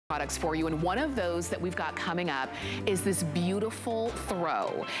products for you, and one of those that we've got coming up is this beautiful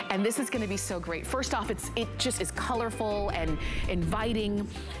throw, and this is going to be so great. First off, it just is colorful and inviting,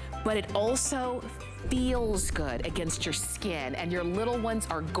 but it also feels good against your skin, and your little ones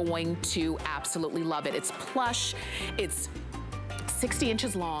are going to absolutely love it. It's plush, it's 60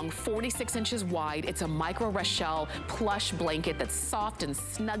 inches long, 46 inches wide. It's a micro rest shell plush blanket that's soft and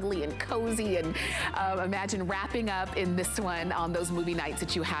snuggly and cozy, and imagine wrapping up in this one on those movie nights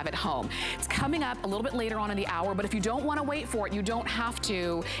that you have at home. It's coming up a little bit later on in the hour, but if you don't want to wait for it, you don't have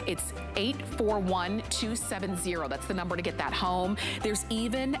to. It's 841-270. That's the number to get that home. There's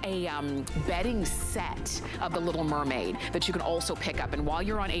even a bedding set of the Little Mermaid that you can also pick up, and while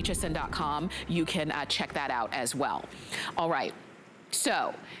you're on hsn.com, you can check that out as well. All right.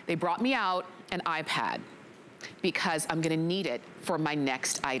 So they brought me out an iPad because I'm gonna need it for my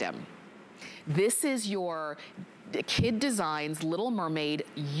next item. This is your Kid Designs Little Mermaid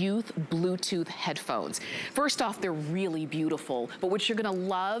Youth Bluetooth headphones. First off, they're really beautiful, but what you're gonna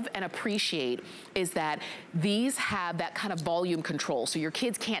love and appreciate is that these have that kind of volume control, so your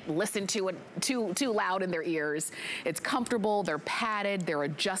kids can't listen to it too loud in their ears. It's comfortable, they're padded, they're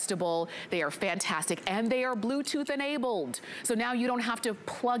adjustable, they are fantastic, and they are Bluetooth enabled. So now you don't have to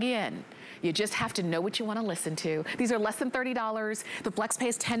plug in. You just have to know what you want to listen to. These are less than $30. The flex pay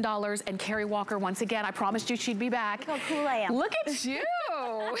is $10. And Carrie Walker, once again, I promised you she'd be back. Look how cool I am. Look at you.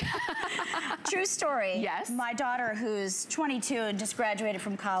 True story. Yes. My daughter, who's 22 and just graduated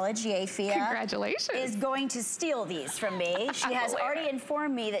from college, yay, Fia. Congratulations. Is going to steal these from me. She has already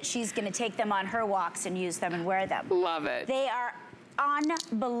informed me that she's going to take them on her walks and use them and wear them. Love it. They are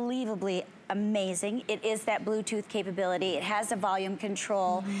unbelievably amazing. It is that Bluetooth capability. It has a volume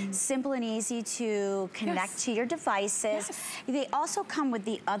control, simple and easy to connect to your devices. They also come with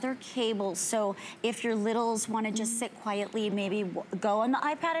the other cables, so if your littles want to just sit quietly, maybe go on the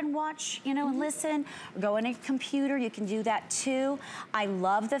iPad and watch, you know, and listen, or go on a computer, you can do that too. I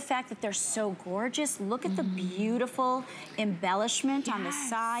love the fact that they're so gorgeous. Look at the beautiful embellishment on the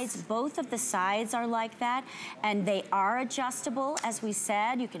sides. Both of the sides are like that, and they are adjustable. As we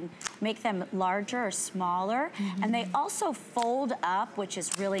said, you can make them larger or smaller, and they also fold up, which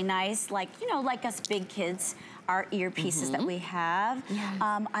is really nice, like, you know, like us big kids, our earpieces that we have.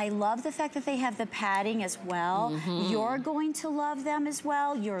 I love the fact that they have the padding as well. You're going to love them as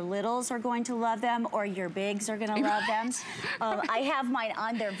well. Your littles are going to love them, or your bigs are gonna love them. I have mine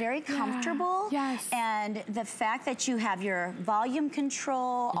on, they're very comfortable. And the fact that you have your volume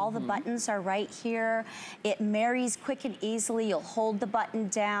control, all the buttons are right here. It marries quick and easily. You'll hold the button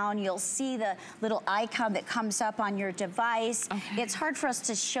down. You'll see the little icon that comes up on your device. It's hard for us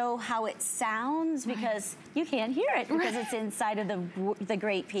to show how it sounds because you can't hear it because it's inside of the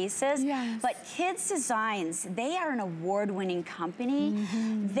great pieces. But Kids Designs, they are an award-winning company.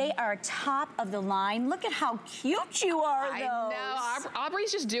 They are top of the line. Look at how cute you are, though. I know.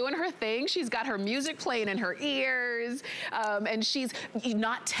 Aubrey's just doing her thing. She's got her music playing in her ears, and she's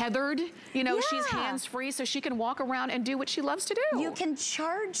not tethered. You know, she's hands-free, so she can walk around and do what she loves to do. You can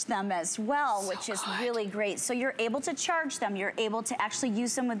charge them as well, which is really great. So you're able to charge them. You're able to actually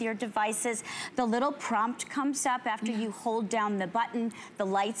use them with your devices. The little prompt comes up after you hold down the button. The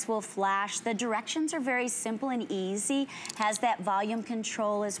lights will flash. The directions are very simple and easy. Has that volume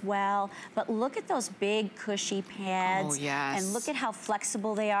control as well. But look at those big cushy pads. And look at how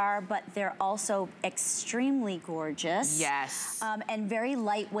flexible they are, but they're also extremely gorgeous. And very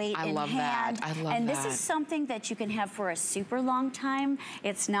lightweight in hand. I love that. And this is something that you can have for a super long time.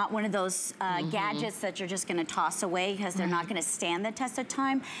 It's not one of those gadgets that you're just gonna toss away because they're not gonna stand the test of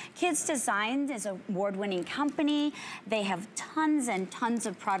time. Kids Design is an award-winning company. They have tons and tons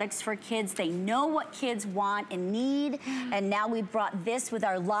of products for kids. They know what kids want and need. And now we brought this with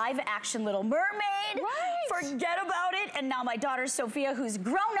our live action Little Mermaid. Forget about it. And now my daughter Sophia, who's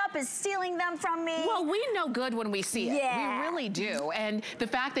grown up, is stealing them from me. Well, we know good when we see it. We really do. And the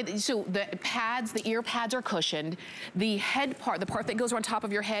fact that, so the pads, the ear pads are cushioned. The head part, the part that goes on top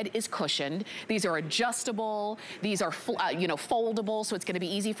of your head is cushioned. These are adjustable. These are, you know, foldable, so it's gonna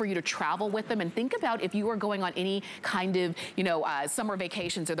be easy for you to travel with them. And think about if you were going on any kind of, you know, summer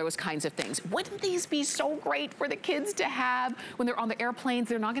vacations or those kinds of things. Wouldn't these be so great for the kids to have when they're on the airplanes?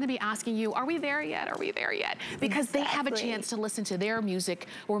 They're not gonna be asking you, are we there yet? Are we there yet? Because they have a chance to listen to their music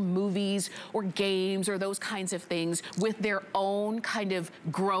or movies or games or those kinds of things with their own kind of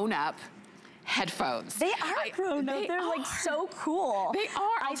grown-up headphones. They are grown up. They're like so cool. They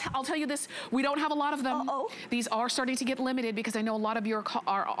are. I'll tell you this, we don't have a lot of them. These are starting to get limited because I know a lot of you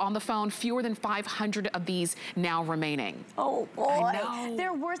are on the phone. Fewer than 500 of these now remaining. Oh boy,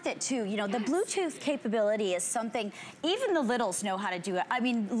 they're worth it too. You know, the Bluetooth capability is something, even the littles know how to do it. I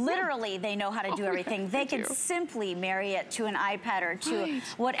mean, literally they know how to do everything. They can simply marry it to an iPad or to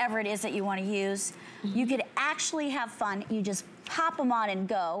whatever it is that you want to use. You could actually have fun. You just pop them on and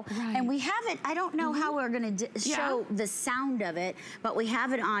go. And we have it, I don't know how we're gonna show the sound of it, but we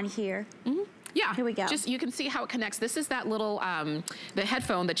have it on here. Yeah, here we go. Just, you can see how it connects. This is that little, the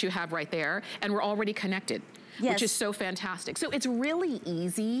headphone that you have right there, and we're already connected. Which is so fantastic. So it's really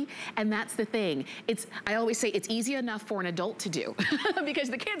easy, and that's the thing. I always say it's easy enough for an adult to do because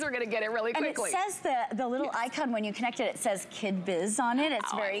the kids are gonna get it really quickly. And it says the little icon when you connect it, it says Kid Biz on it.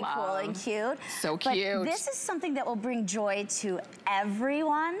 It's very cool and cute. So cute. But this is something that will bring joy to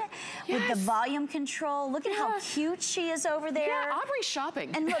everyone with the volume control. Look at how cute she is over there. Yeah, Aubrey's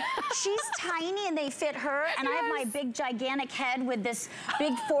shopping. And look, she's tiny and they fit her, and I have my big gigantic head with this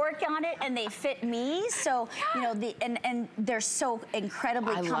big fork on it, and they fit me. So, you know, and they're so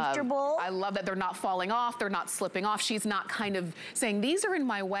incredibly comfortable. I love that they're not falling off, they're not slipping off. She's not kind of saying, these are in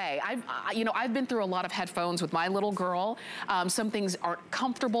my way. I've been through a lot of headphones with my little girl. Some things aren't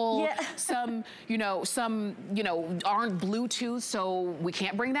comfortable. Some aren't Bluetooth, so we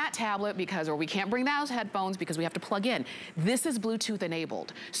can't bring that tablet or we can't bring those headphones because we have to plug in. This is Bluetooth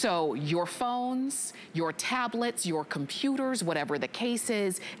enabled. So your phones, your tablets, your computers, whatever the case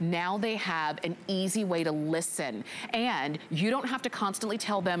is, now they have an easy way to listen. And you don't have to constantly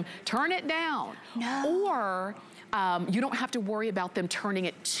tell them, turn it down. Or you don't have to worry about them turning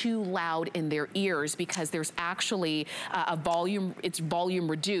it too loud in their ears because there's actually it's volume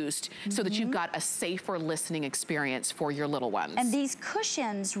reduced so that you've got a safer listening experience for your little ones. And these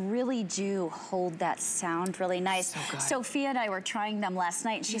cushions really do hold that sound really nice. Sophia and I were trying them last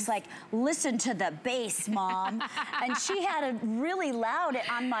night, and she's like, listen to the bass, Mom. And she had it really loud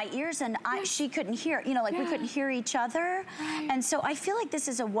on my ears, and she couldn't hear, you know, like we couldn't hear each other. And so I feel like this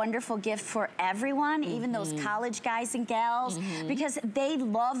is a wonderful gift for everyone, even those college guys and gals, because they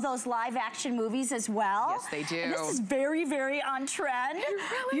love those live action movies as well. Yes, they do. And this is very, very on trend.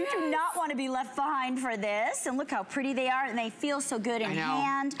 You do not want to be left behind for this. And look how pretty they are, and they feel so good in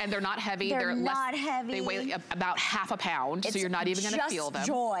hand. And they're not heavy. They're not heavy. They weigh about half a pound, so you're not even going to feel them. Just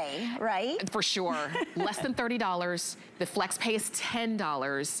joy, right? For sure. Less than $30. The flex pay is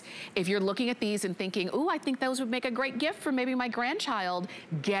 $10. If you're looking at these and thinking, ooh, I think those would make a great gift for maybe my grandchild,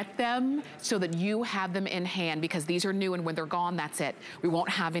 get them so that you have them in hand, because these are new, and when they're gone, that's it. We won't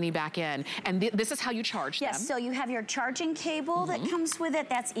have any back in. And this is how you charge them. Yes, so you have your charging cable that comes with it.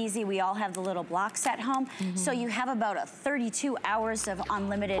 That's easy. We all have the little blocks at home. So you have about 32 hours of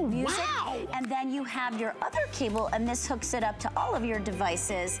unlimited music. And then you have your other cable, and this hooks it up to all of your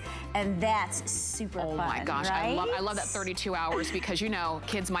devices, and that's super fun. Oh my gosh, right? I love that 32 hours because, you know,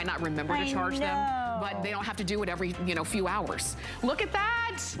 kids might not remember to charge them, but they don't have to do it every, few hours. Look at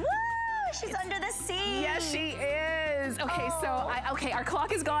that. Woo! She's under the sea. Yes, she is. Okay, so, our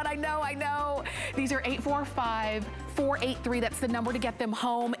clock is gone. I know. These are 845-483. That's the number to get them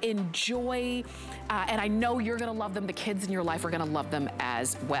home. Enjoy. And I know you're going to love them. The kids in your life are going to love them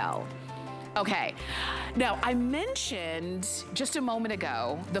as well. Okay, now I mentioned just a moment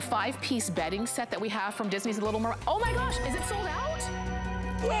ago the 5-piece bedding set that we have from Disney's The Little Mermaid. Oh my gosh, is it sold out?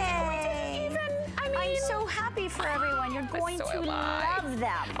 Yay! I'm so happy for everyone. You're going to love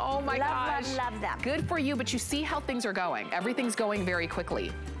them. Oh my gosh. Love them. Good for you, but you see how things are going. Everything's going very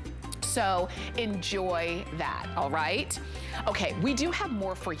quickly. So enjoy that, all right? Okay, we do have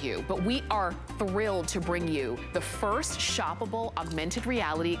more for you, but we are thrilled to bring you the first shoppable augmented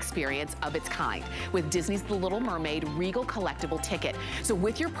reality experience of its kind with Disney's The Little Mermaid Regal Collectible Ticket. So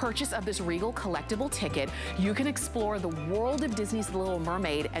with your purchase of this Regal Collectible Ticket, you can explore the world of Disney's The Little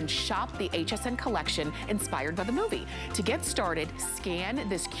Mermaid and shop the HSN collection inspired by the movie. To get started, scan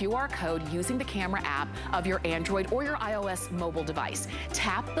this QR code using the camera app of your Android or your iOS mobile device.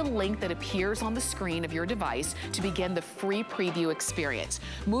 Tap the link that appears on the screen of your device to begin the free preview experience.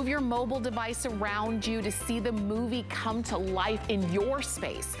 Move your mobile device around you to see the movie come to life in your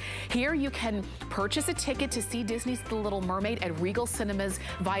space. Here you can purchase a ticket to see Disney's The Little Mermaid at Regal Cinemas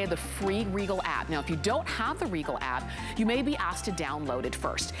via the free Regal app. Now, if you don't have the Regal app, you may be asked to download it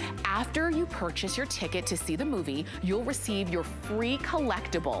first. After you purchase your ticket to see the movie, you'll receive your free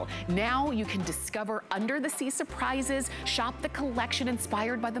collectible. Now you can discover under-the-sea surprises, shop the collection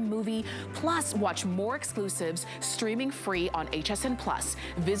inspired by the movie, plus watch more exclusives streaming free on HSN Plus.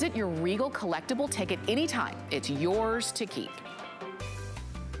 Visit your Regal collectible ticket anytime. It's yours to keep.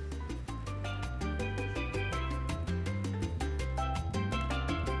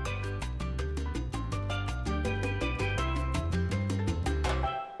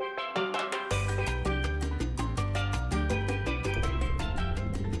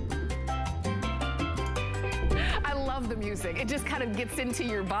 music. It just kind of gets into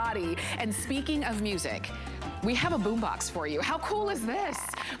your body. And speaking of music, we have a boombox for you. How cool is this?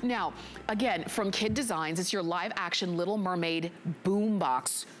 Now, again, from Kid Designs, it's your live action Little Mermaid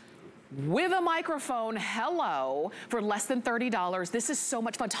boombox with a microphone, hello, for less than $30. This is so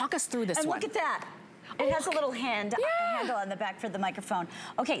much fun. Talk us through this one. And look at that. It has a little handle on the back for the microphone.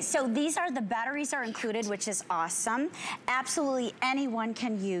 Okay, so these are the batteries are included, which is awesome. Absolutely anyone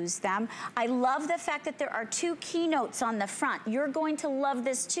can use them. I love the fact that there are 2 keynotes on the front. You're going to love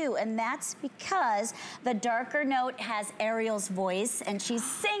this too, and that's because the darker note has Ariel's voice, and she's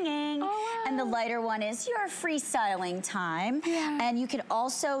singing, and the lighter one is your freestyling time. And you can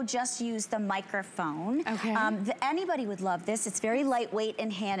also just use the microphone. Anybody would love this. It's very lightweight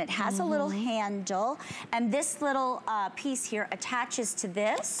in hand. It has a little handle. And this little piece here attaches to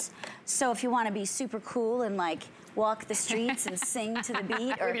this. So if you want to be super cool and like walk the streets and sing to the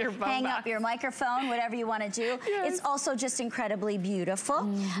beat or hang up your microphone, whatever you want to do, it's also just incredibly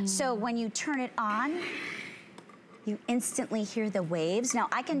beautiful. So when you turn it on, you instantly hear the waves. Now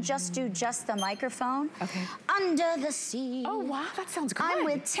I can just do just the microphone. Under the sea. Oh wow, that sounds good. I'm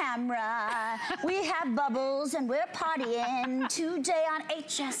with Tamra. We have bubbles and we're partying today on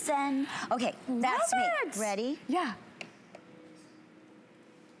HSN. Okay, that's me. Ready? Yeah.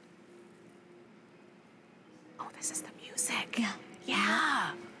 Oh, this is the music.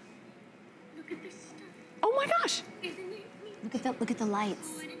 Yeah. Look at this stuff. Oh my gosh. Look at the lights.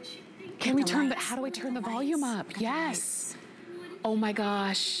 Can we turn the, how do I turn the volume up? Yes. Oh my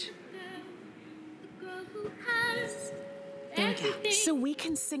gosh. There we go. So we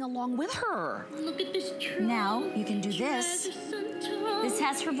can sing along with her. Look at this tree. Now you can do this. This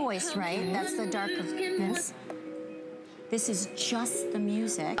has her voice, right? That's the dark of this. This is just the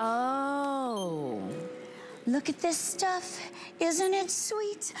music. Oh. Look at this stuff. Isn't it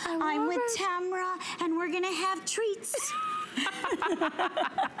sweet? I'm with Tamra and we're gonna have treats.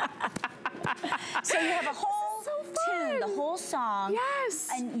 So you have a whole tune, the whole song. Yes.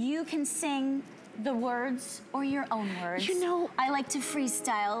 And you can sing the words or your own words. You know, I like to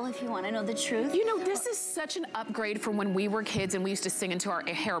freestyle if you want to know the truth. You know, this is such an upgrade from when we were kids and we used to sing into our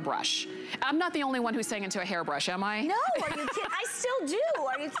hairbrush. I'm not the only one who sang into a hairbrush, am I? No, are you kidding? I still do.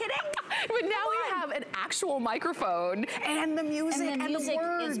 Are you kidding? But now we have an actual microphone and the music and the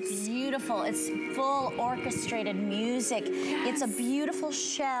words. Is beautiful. It's full orchestrated music. It's a beautiful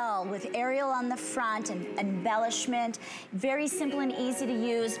shell with Ariel on the front and embellishment. Very simple and easy to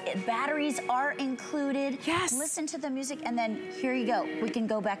use. Batteries are included. Yes. Listen to the music and then here you go. We can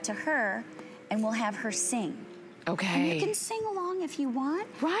go back to her and we'll have her sing. Okay. And you can sing along if you want.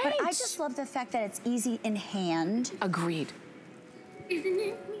 Right. But I just love the fact that it's easy in hand. Agreed. Isn't it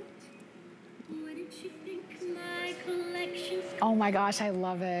neat? Wouldn't you think my collection's Oh my gosh, I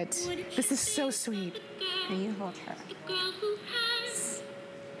love it. This is so sweet. Here, you hold her. the girl who has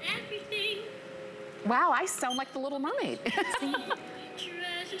everything? Wow, I sound like the Little Mermaid.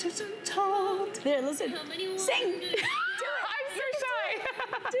 Treasures untold. There, listen. How many Sing. wonders I'm so shy.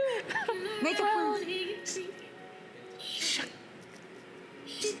 Do it. Make it fun.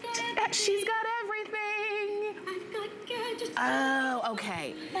 She's got everything. I've got gadgets. Oh,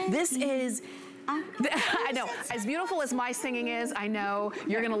 okay. This is, I know, as beautiful as my singing is, I know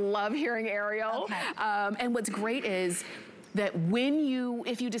you're gonna love hearing Ariel. Okay. And what's great is that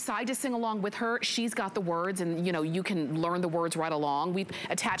if you decide to sing along with her, she's got the words and you know, you can learn the words right along. We've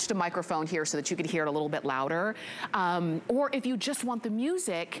attached a microphone here so that you can hear it a little bit louder. Or if you just want the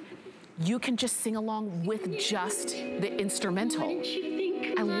music, you can just sing along with just the instrumental.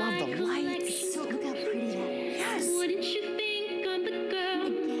 I love the lights. So look how pretty that is. Yes. Wouldn't you think I'm the girl?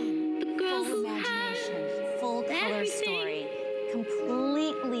 Again, The girl full who imagination, has full color everything. story.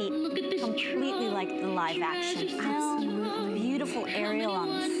 Completely like the live action. Absolutely. Beautiful Ariel on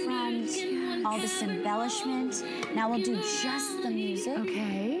the front. All this embellishment. Now we'll do just the music.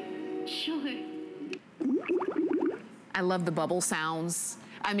 Okay. Sure. I love the bubble sounds.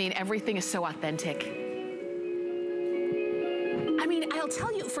 I mean, everything is so authentic. I mean, I'll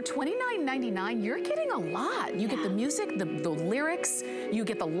tell you, for $29.99, you're getting a lot. You get the music, the lyrics, you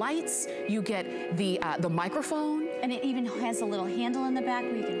get the lights, you get the microphone. And it even has a little handle in the back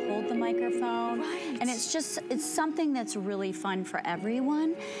where you can hold the microphone. Right. And it's something that's really fun for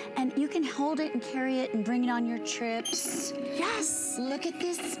everyone. And you can hold it and carry it and bring it on your trips. Yes. Look at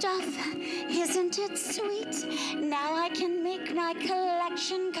this stuff. Isn't it sweet? Now I can make my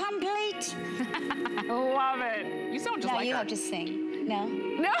collection complete. Love it. You sound just Now like you her. have to sing. No?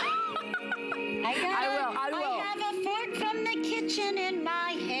 No. I will. I have a fork from the kitchen in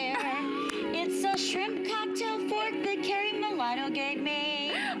my hair. It's a shrimp cocktail fork that Carrie Milano gave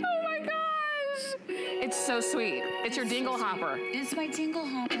me. Oh my gosh. It's so sweet. It's your dingle hopper. It's my dingle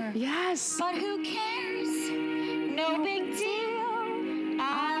hopper. Yes. But who cares? No big deal.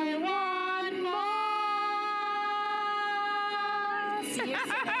 I want more.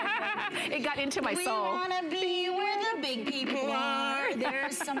 It got into my soul. We wanna be where the big people are.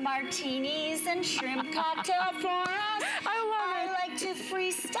 There's some martinis and shrimp cocktail for us. I love it. I like to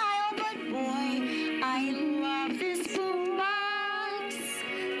freestyle, but boy, I love this boombox.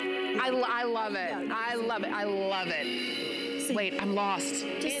 I love it. I love it. I love it. Wait, I'm lost.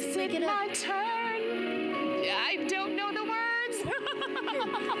 Is it my turn? I don't know the words.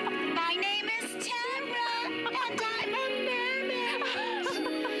 My name is Tamra, and I'm a mermaid.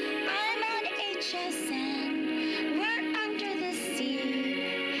 I'm on HSN. We're under the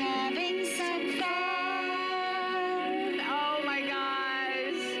sea, having some fun. Oh my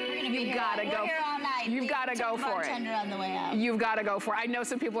gosh. You've got to go. We're here all night. You've got to go for it. Bartender on the way out. You've got to go for it. I know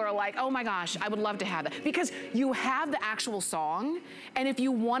some people are like, oh my gosh, I would love to have that. Because you have the actual song, and if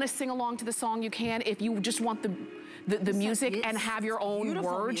you want to sing along to the song, you can. If you just want the music and have your own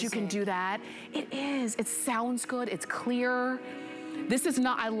words, you can do that. It is. It sounds good. It's clear. This is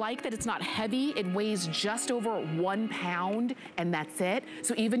not, I like that it's not heavy. It weighs just over 1 pound, and that's it.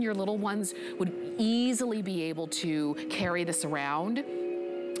 So even your little ones would easily be able to carry this around.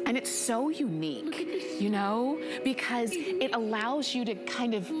 And it's so unique, you know, because it allows you to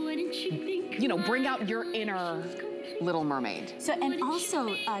kind of, you know, bring out your inner Little Mermaid. So, and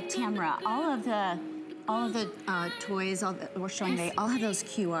also, Tamra, all of the toys we're showing, they all have those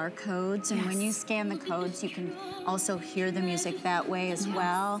QR codes, and when you scan the codes, you can also hear the music that way as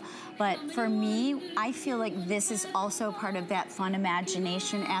well. But for me, I feel like this is also part of that fun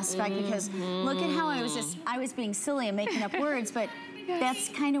imagination aspect, because look at how I was being silly and making up words, but that's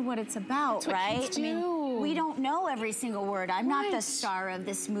kind of what it's about, right? I mean, we don't know every single word. I'm not the star of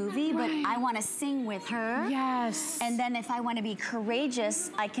this movie, but I want to sing with her. Yes. And then if I want to be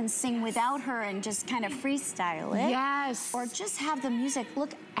courageous, I can sing without her and just kind of freestyle it. Yes. Or just have the music.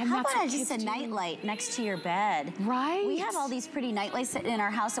 Look, and how about just a nightlight next to your bed? Right. We have all these pretty nightlights in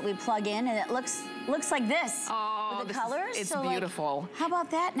our house that we plug in, and it looks like this. Oh, with the colors. It's so beautiful. Like, how about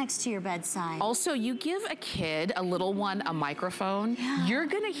that next to your bedside? Also, you give a kid, a little one, a microphone, you're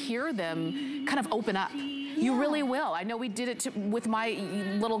gonna hear them kind of open up. You really will. I know we did it with my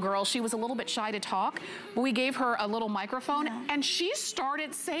little girl. She was a little bit shy to talk, but we gave her a little microphone and she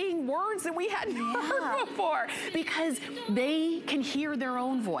started saying words that we hadn't heard before, because they can hear their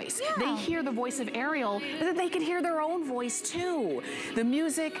own voice. They hear the voice of Ariel, but then they can hear their own voice too. The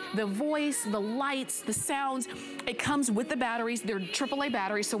music, the voice, the lights, the sounds, it comes with the batteries. They're AAA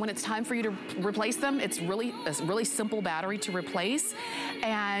batteries, so when it's time for you to replace them, it's a really simple battery to replace.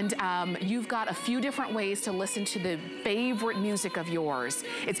 And you've got a few different ways to listen to the favorite music of yours.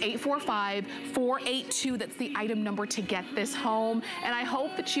 It's 845-482. That's the item number to get this home. And I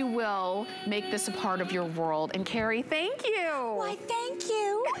hope that you will make this a part of your world. And Carrie, thank you. Why, thank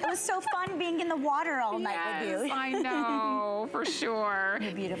you. It was so fun being in the water all night with you. I know, for sure.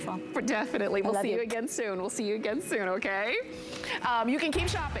 You're beautiful. Definitely. We'll see you again soon. We'll see you again soon, okay? You can keep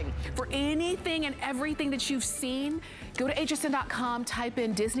shopping for anything and everything that you've seen. Go to hsn.com, type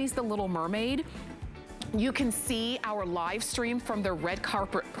in Disney's The Little Mermaid. You can see our live stream from the red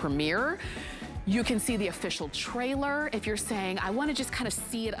carpet premiere. You can see the official trailer if you're saying, I want to just kind of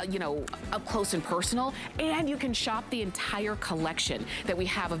see it, you know, up close and personal. And you can shop the entire collection that we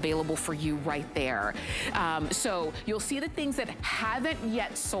have available for you right there. So you'll see the things that haven't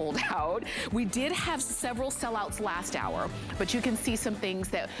yet sold out. We did have several sellouts last hour, but you can see some things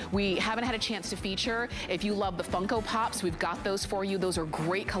that we haven't had a chance to feature. If you love the Funko Pops, we've got those for you. Those are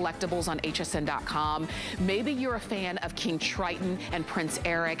great collectibles on hsn.com. Maybe you're a fan of King Triton and Prince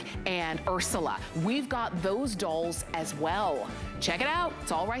Eric and Ursula. We've got those dolls as well. Check it out.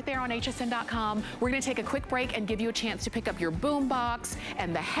 It's all right there on hsn.com. We're going to take a quick break and give you a chance to pick up your boombox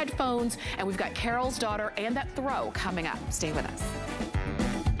and the headphones. And we've got Carol's daughter and that throw coming up. Stay with us.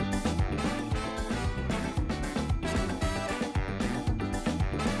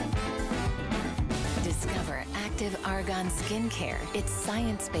 Discover Active Argan Skincare. Its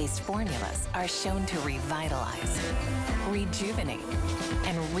science-based formulas are shown to revitalize, rejuvenate,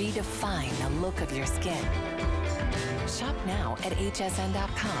 and redefine the look of your skin. Shop now at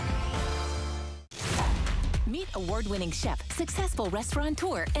hsn.com. Meet award-winning chef, successful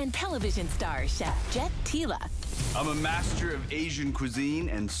restaurateur, and television star Chef Jet Tila. I'm a master of Asian cuisine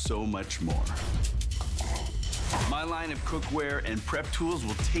and so much more. My line of cookware and prep tools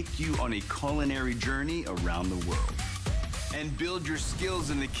will take you on a culinary journey around the world and build your skills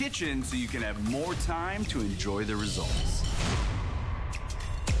in the kitchen so you can have more time to enjoy the results.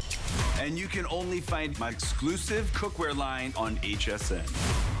 And you can only find my exclusive cookware line on HSN.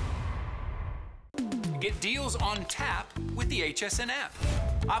 Get deals on tap with the HSN app.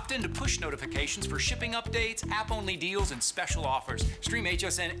 Opt in to push notifications for shipping updates, app-only deals, and special offers. Stream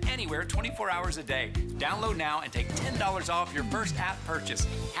HSN anywhere 24 hours a day. Download now and take $10 off your first app purchase.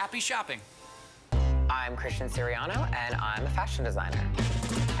 Happy shopping. I'm Christian Siriano, and I'm a fashion designer.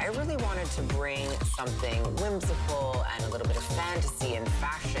 I really wanted to bring something whimsical and a little bit of fantasy and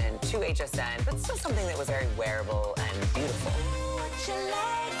fashion to HSN, but still something that was very wearable and beautiful.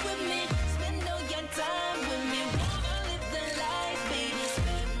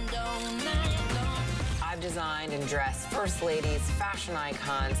 I've designed and dressed first ladies, fashion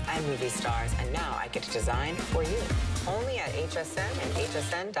icons, and movie stars, and now I get to design for you. Only at HSN and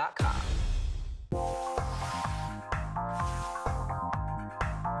hsn.com.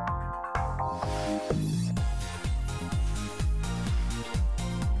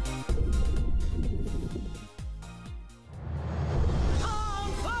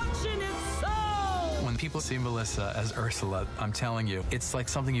 When people see Melissa as Ursula, I'm telling you, it's like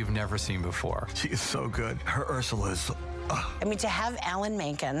something you've never seen before. She is so good. Her Ursula is... I mean, to have Alan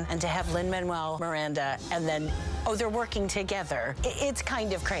Menken and to have Lin-Manuel Miranda and then, oh, they're working together. It's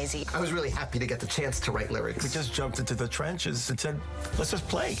kind of crazy. I was really happy to get the chance to write lyrics. We just jumped into the trenches and said, let's just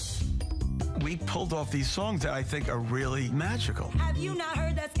play. We pulled off these songs that I think are really magical. Have you not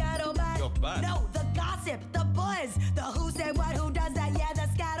heard the scuttlebutt? No, the gossip, the buzz, the who said what, who does that, yeah, the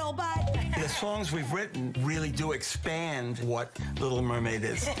scuttlebutt. The songs we've written really do expand what Little Mermaid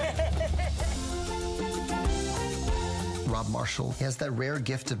is. Rob Marshall has that rare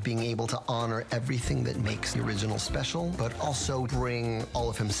gift of being able to honor everything that makes the original special, but also bring all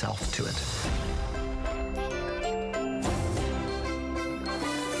of himself to it.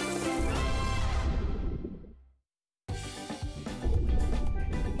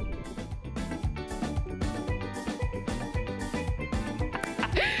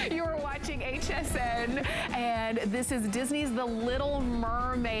 HSN, and this is Disney's The Little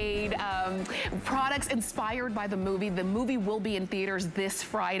Mermaid, products inspired by the movie. The movie will be in theaters this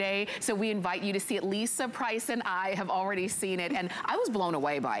Friday, so we invite you to see it. Lisa, Price, and I have already seen it, and I was blown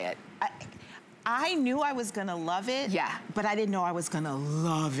away by it. I knew I was gonna love it, yeah, but I didn't know I was gonna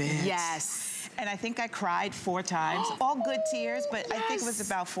love it. Yes. And I think I cried 4 times. All good tears, but yes. I think it was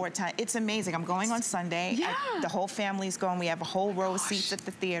about 4 times. It's amazing. I'm going on Sunday. Yeah. The whole family's going. We have a whole row of seats at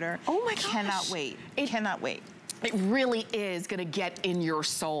the theater. Oh my gosh. Cannot wait. Cannot wait. It really is gonna get in your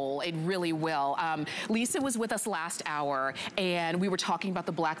soul. It really will. Lisa was with us last hour and we were talking about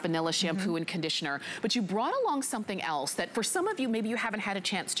the black vanilla shampoo and conditioner, but you brought along something else that for some of you, maybe you haven't had a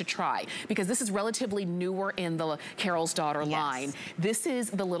chance to try because this is relatively newer in the Carol's Daughter line. This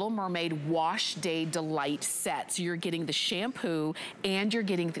is the Little Mermaid Wash Day Delight set. So you're getting the shampoo and you're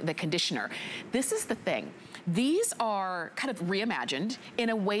getting the conditioner. This is the thing. These are kind of reimagined in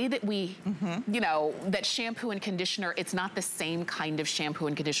a way that we, you know, that shampoo and conditioner, it's not the same kind of shampoo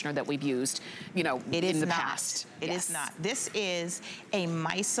and conditioner that we've used, you know, in the past. It is not. This is a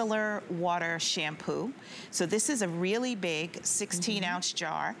micellar water shampoo. So this is a really big 16-ounce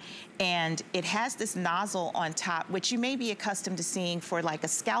jar, and it has this nozzle on top, which you may be accustomed to seeing for like a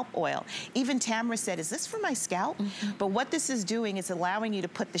scalp oil. Even Tamara said, is this for my scalp? But what this is doing is allowing you to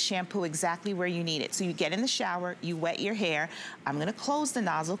put the shampoo exactly where you need it. So you get in the shower, you wet your hair. I'm gonna close the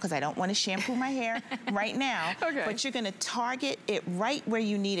nozzle because I don't want to shampoo my hair right now. Okay. But you're gonna target it right where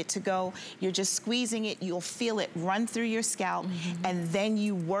you need it to go. You're just squeezing it, you'll feel it run through your scalp, and then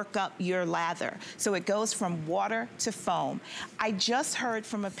you work up your lather. So it goes from water to foam. I just heard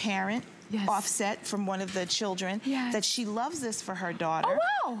from a parent, Offset, from one of the children, that she loves this for her daughter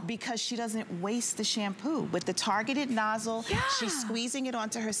because she doesn't waste the shampoo. With the targeted nozzle, she's squeezing it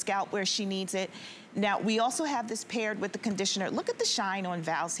onto her scalp where she needs it. Now, we also have this paired with the conditioner. Look at the shine on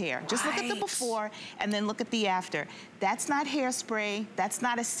Val's hair. Just look at the before and then look at the after. That's not hairspray. That's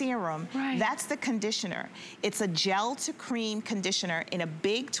not a serum. That's the conditioner. It's a gel to cream conditioner in a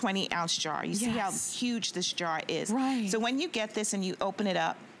big 20-ounce jar. You see how huge this jar is. So when you get this and you open it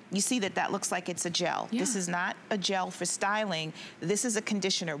up, you see that that looks like it's a gel. This is not a gel for styling. This is a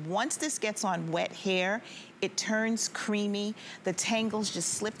conditioner. Once this gets on wet hair, it turns creamy. The tangles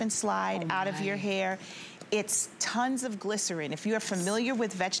just slip and slide out of your hair. It's tons of glycerin. If you're familiar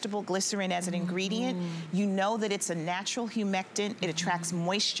with vegetable glycerin as an ingredient, you know that it's a natural humectant. It attracts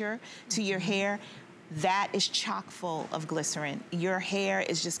moisture to your hair. that is chock full of glycerin. Your hair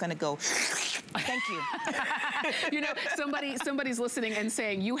is just gonna go, thank you. You know, somebody's listening and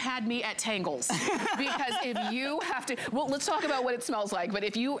saying, you had me at tangles. Because if you have to, well, let's talk about what it smells like, but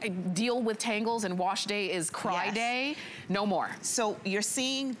if you deal with tangles and wash day is cry day, no more. So you're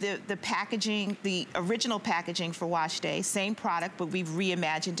seeing the packaging, the original packaging for wash day, same product, but we've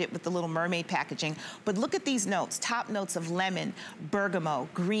reimagined it with the Little Mermaid packaging. But look at these notes, top notes of lemon,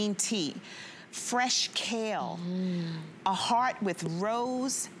 bergamot, green tea, fresh kale, a heart with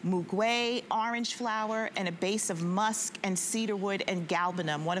rose, muguet, orange flower, and a base of musk and cedarwood and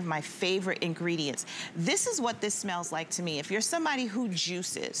galbanum, one of my favorite ingredients. This is what this smells like to me. If you're somebody who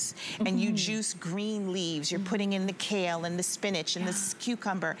juices and you juice green leaves, you're putting in the kale and the spinach and the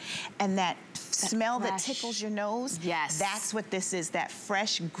cucumber, and that smell that tickles your nose, that's what this is, that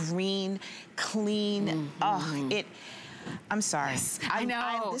fresh, green, clean, I'm sorry. Yes, I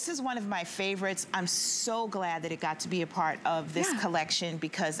know. This is one of my favorites. I'm so glad that it got to be a part of this collection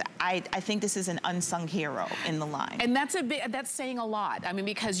because I think this is an unsung hero in the line. And that's saying a lot. I mean,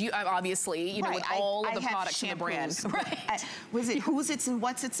 because you obviously, you know, with all of the products in the brand. Was it who's it's and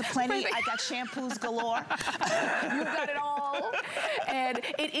what's it's aplenty? I got shampoos galore. You've got it all. And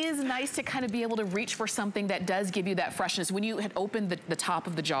it is nice to kind of be able to reach for something that does give you that freshness. When you had opened the top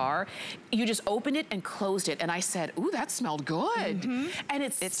of the jar, you just opened it and closed it. And I said, ooh, that smelled good. And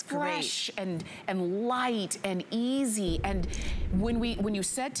it's fresh and light and easy. And when you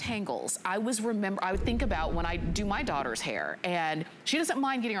said tangles, I would think about when I do my daughter's hair, and she doesn't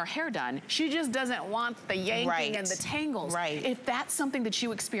mind getting her hair done. She just doesn't want the yanking and the tangles. If that's something that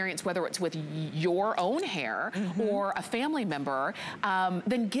you experience, whether it's with your own hair or a family member,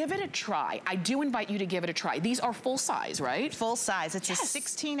 then give it a try. I do invite you to give it a try. These are full size, right? Full size. It's a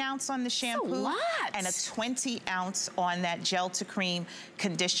 16 ounce on the shampoo and a 20 ounce on that gel to cream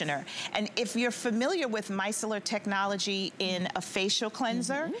conditioner. And if you're familiar with micellar technology in a facial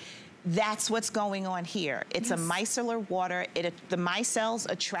cleanser, that's what's going on here. It's a micellar water. The micelles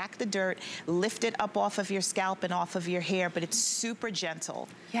attract the dirt, lift it up off of your scalp and off of your hair, but it's super gentle.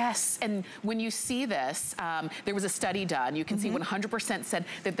 Yes, and when you see this, there was a study done. You can see 100% said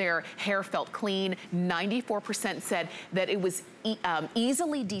that their hair felt clean. 94% said that it was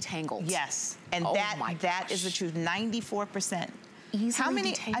easily detangled. Yes, and that is the truth. 94%. Easily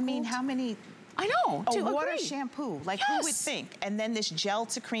detangled? I mean, how many? I know. A water shampoo, like who would think? And then this gel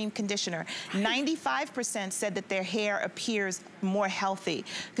to cream conditioner. 95% said that their hair appears more healthy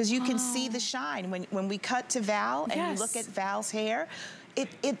because you can see the shine. When we cut to Val and you look at Val's hair,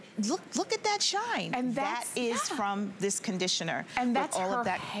 look at that shine. And that is from this conditioner. And that's her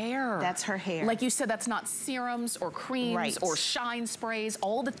hair. That's her hair. Like you said, that's not serums or creams or shine sprays,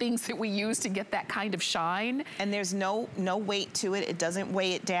 all the things that we use to get that kind of shine. And there's no weight to it. It doesn't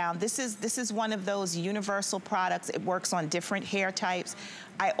weigh it down. This is one of those universal products. It works on different hair types.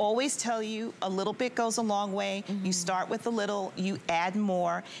 I always tell you, a little bit goes a long way. You start with a little, you add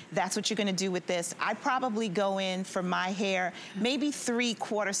more. That's what you're gonna do with this. I probably go in for my hair, maybe 3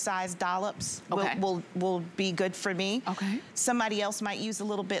 quarter-size dollops will be good for me. Somebody else might use a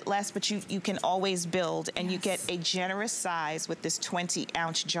little bit less, but you can always build, and you get a generous size with this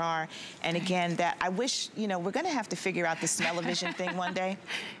 20-ounce jar. And again, I wish, you know, we're gonna have to figure out the smell-o-vision thing one day.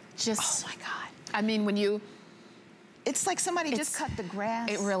 Just, oh my God. I mean, when you, it's like somebody just cut the grass.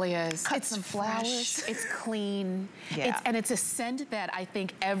 It really is. Cut some flowers. It's clean. And it's a scent that I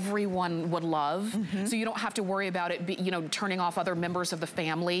think everyone would love. So you don't have to worry about it, you know, turning off other members of the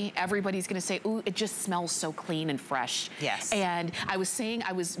family. Everybody's gonna say, ooh, it just smells so clean and fresh. Yes. And I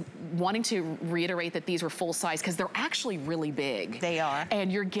was wanting to reiterate that these were full size because they're actually really big. They are.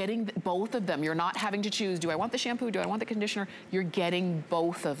 And you're getting both of them. You're not having to choose, do I want the shampoo, do I want the conditioner? You're getting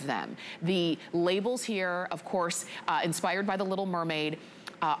both of them. The labels here, of course, inspired by the Little Mermaid,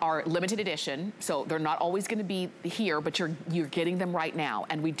 are limited edition, so they're not always gonna be here, but you're getting them right now,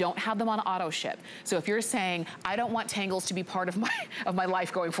 and we don't have them on auto ship. So if you're saying, I don't want tangles to be part of my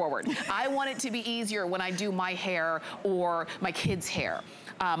life going forward, I want it to be easier when I do my hair or my kids' hair.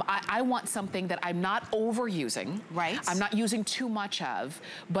 I want something that I'm not overusing. I'm not using too much of,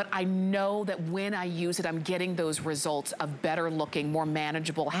 but I know that when I use it, I'm getting those results of better looking, more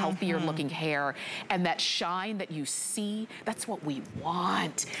manageable, healthier looking hair. And that shine that you see, that's what we want.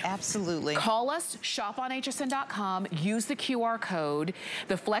 want. Absolutely. Call us, shop on hsn.com, use the QR code.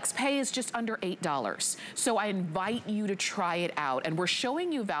 The Flex Pay is just under $8. So I invite you to try it out. And we're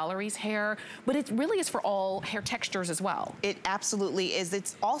showing you Valerie's hair, but it really is for all hair textures as well. It absolutely is.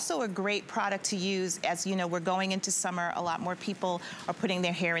 It's also a great product to use. As you know, we're going into summer. A lot more people are putting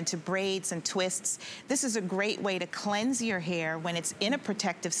their hair into braids and twists. This is a great way to cleanse your hair when it's in a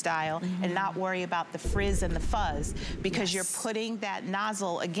protective style and not worry about the frizz and the fuzz, because you're putting that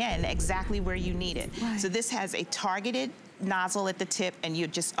nozzle, again, exactly where you need it. So this has a targeted nozzle at the tip, and you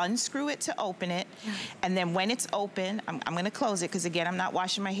just unscrew it to open it. And then when it's open, I'm gonna close it because again, I'm not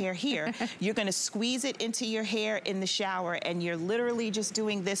washing my hair here. You're gonna squeeze it into your hair in the shower, and you're literally just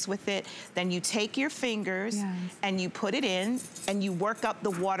doing this with it. Then you take your fingers and you put it in, and you work up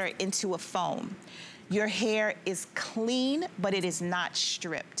the water into a foam. Your hair is clean, but it is not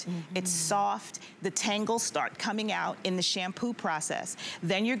stripped. It's soft. The tangles start coming out in the shampoo process.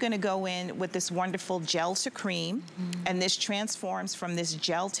 Then you're gonna go in with this wonderful gel to cream, and this transforms from this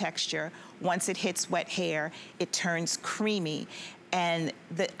gel texture. Once it hits wet hair, it turns creamy. And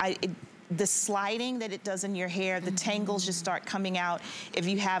the sliding that it does in your hair, the tangles just start coming out. If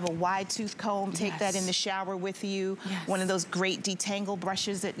you have a wide tooth comb, take that in the shower with you. One of those great detangle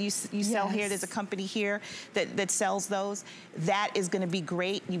brushes that you sell here. There's a company here that sells those. That is gonna be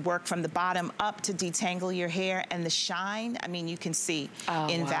great. You work from the bottom up to detangle your hair, and the shine, I mean, you can see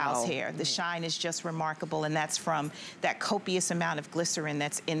in Val's hair. The shine is just remarkable, and that's from that copious amount of glycerin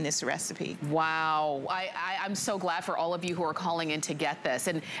that's in this recipe. Wow, I'm so glad for all of you who are calling in to get this.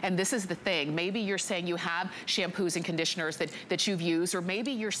 And this is the thing. Maybe you're saying you have shampoos and conditioners that you've used, or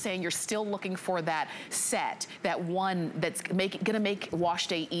maybe you're saying you're still looking for that set, that one that's gonna make wash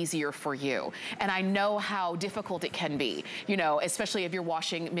day easier for you. And I know how difficult it can be, you know, especially if you're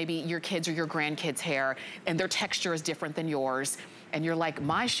washing maybe your kids or your grandkids' hair and their texture is different than yours. And you're like,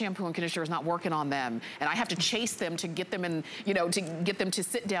 my shampoo and conditioner is not working on them, and I have to chase them to get them in, you know, to get them to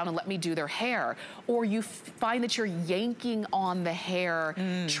sit down and let me do their hair. Or you find that you're yanking on the hair,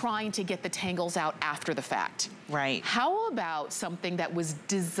 trying to get the tangles out after the fact. Right. How about something that was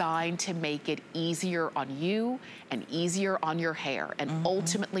designed to make it easier on you and easier on your hair? And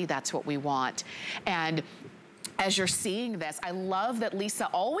ultimately, that's what we want. And as you're seeing this, I love that Lisa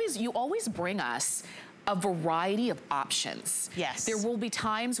you always bring us a variety of options. Yes. There will be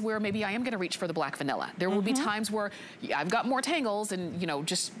times where maybe I am gonna reach for the black vanilla. There will be times where I've got more tangles and, you know,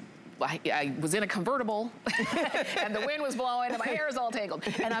 just I was in a convertible and the wind was blowing and my hair is all tangled.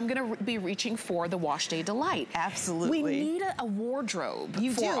 And I'm gonna be reaching for the Wash Day Delight. Absolutely. We need a wardrobe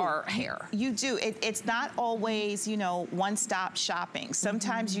for our hair. You do. It's not always, you know, one-stop shopping.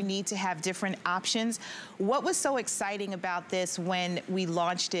 Sometimes you need to have different options. What was so exciting about this when we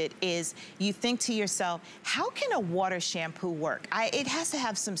launched it is you think to yourself, how can a water shampoo work? It has to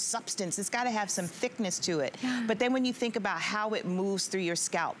have some substance. It's got to have some thickness to it. But then when you think about how it moves through your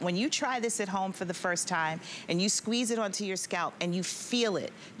scalp, when you try this at home for the first time and you squeeze it onto your scalp and you feel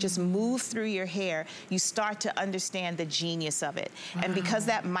it just move through your hair, you start to understand the genius of it. And because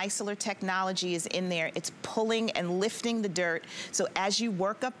that micellar technology is in there, it's pulling and lifting the dirt. So as you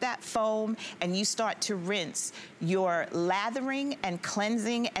work up that foam and you start to rinse, you're lathering and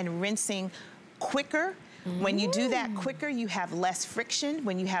cleansing and rinsing quicker. When you do that quicker, you have less friction.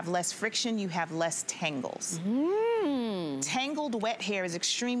 When you have less friction, you have less tangles. Tangled wet hair is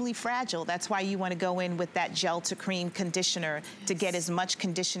extremely fragile. That's why you want to go in with that gel to cream conditioner to get as much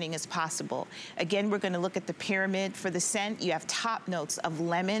conditioning as possible. Again, we're going to look at the pyramid for the scent. You have top notes of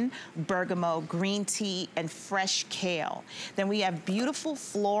lemon, bergamot, green tea, and fresh kale. Then we have beautiful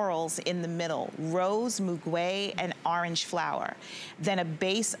florals in the middle, rose, muguet, and orange flower. Then a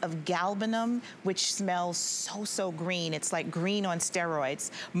base of galbanum, which smells so green. It's like green on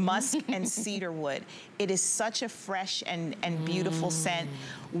steroids. Musk and cedarwood. It is such a fresh and beautiful scent.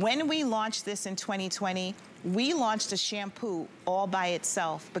 When we launched this in 2020, we launched a shampoo all by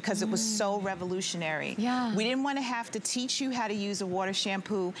itself because it was so revolutionary. We didn't want to have to teach you how to use a water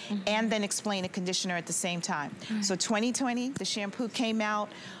shampoo and then explain a conditioner at the same time. So 2020, the shampoo came out,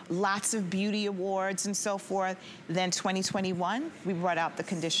 lots of beauty awards and so forth. Then 2021, we brought out the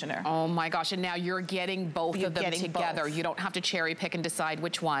conditioner. Oh my gosh, and now you're getting both of them together. You don't have to cherry pick and decide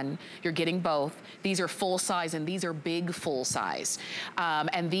which one. You're getting both. These are full size and these are big full size.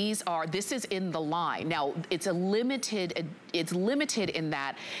 And this is in the line. Now, it's limited in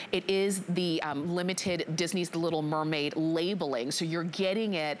that it is the limited Disney's The Little Mermaid labeling. So you're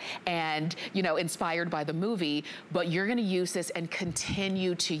getting it and, you know, inspired by the movie, but you're gonna use this and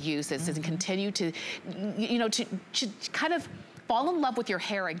continue to use this and continue to, you know, to kind of fall in love with your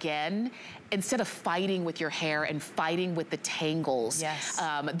hair again instead of fighting with your hair and fighting with the tangles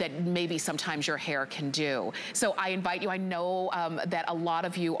that maybe sometimes your hair can do. So I invite you, I know that a lot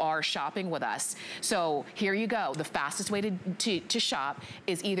of you are shopping with us. So here you go. The fastest way to shop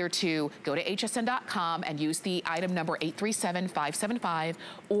is either to go to hsn.com and use the item number 837575,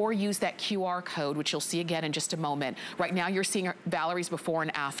 or use that QR code, which you'll see again in just a moment. Right now you're seeing Valerie's before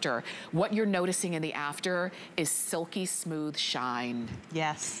and after. What you're noticing in the after is silky smooth shine.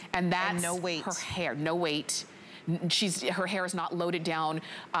 Yes. And that's no weight. Her hair, no weight. Her hair is not loaded down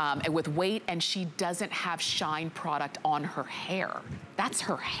with weight, and she doesn't have shine product on her hair. That's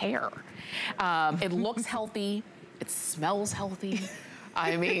her hair. It looks healthy. It smells healthy.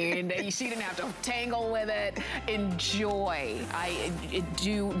 I mean, she didn't have to tangle with it. Enjoy. I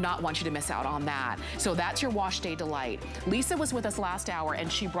do not want you to miss out on that. So that's your Wash Day Delight. Lisa was with us last hour, and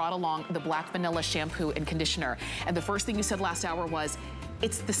she brought along the Black Vanilla shampoo and conditioner. And the first thing you said last hour was,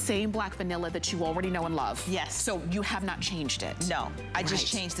 it's the same Black Vanilla that you already know and love. Yes. So you have not changed it. No, I just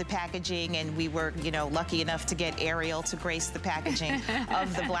changed the packaging, and we were, you know, lucky enough to get Ariel to grace the packaging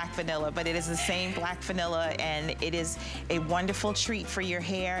of the Black Vanilla, but it is the same Black Vanilla, and it is a wonderful treat for your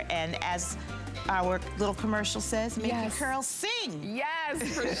hair. And as our little commercial says, make your curls sing. Yes,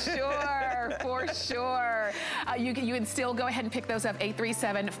 for sure, for sure. You can still go ahead and pick those up,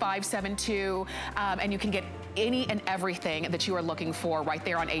 837-572, and you can get any and everything that you are looking for right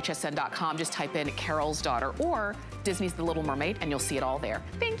there on hsn.com. Just type in Carol's Daughter or Disney's The Little Mermaid, and you'll see it all there.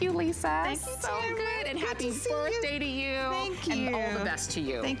 Thank you, Lisa. Thank you, so good, and happy birthday to you. Thank you. And all the best to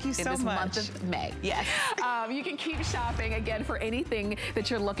you. Thank you so much. In this month of May. Yes. You can keep shopping, again, for anything that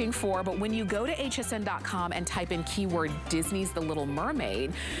you're looking for, but when you go to hsn.com and type in keyword Disney's The Little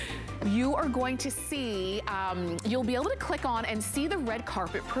Mermaid, you are going to see, you'll be able to click on and see the red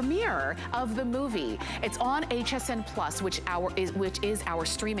carpet premiere of the movie. It's on HSN Plus, which is our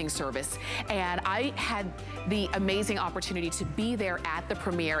streaming service. And I had the amazing opportunity to be there at the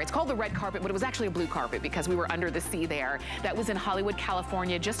premiere. It's called the red carpet, but it was actually a blue carpet because we were under the sea there. That was in Hollywood,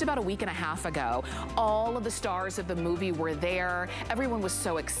 California, just about a week and a half ago. All of the stars of the movie were there. Everyone was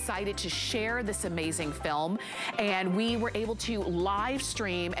so excited to share this amazing film. And we were able to live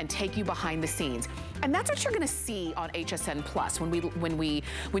stream and take you behind the scenes. And that's what you're gonna see on HSN Plus.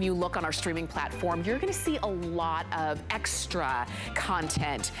 When you look on our streaming platform, you're gonna see a lot of extra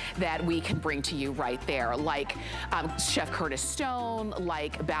content that we can bring to you right there, like Chef Curtis Stone,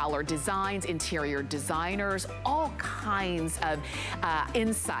 like Ballard Designs, interior designers, all kinds of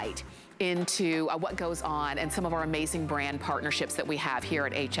insight into what goes on and some of our amazing brand partnerships that we have here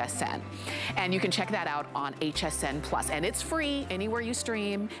at HSN. And you can check that out on HSN Plus. And it's free anywhere you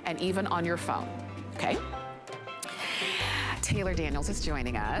stream and even on your phone, okay? Taylor Daniels is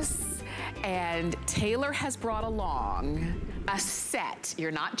joining us. And Taylor has brought along a set.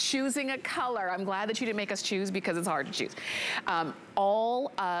 You're not choosing a color. I'm glad that you didn't make us choose because it's hard to choose.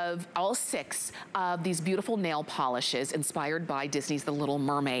 All 6 of these beautiful nail polishes inspired by Disney's The Little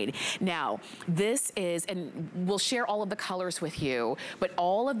Mermaid. Now, this is, and we'll share all of the colors with you, but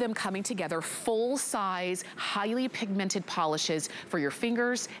all of them coming together, full size, highly pigmented polishes for your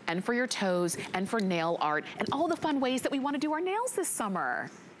fingers and for your toes and for nail art and all the fun ways that we want to do our nails this summer.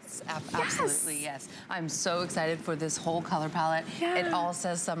 Absolutely, yes. I'm so excited for this whole color palette. Yeah. It all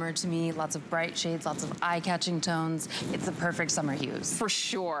says summer to me. Lots of bright shades, lots of eye-catching tones. It's the perfect summer hues. For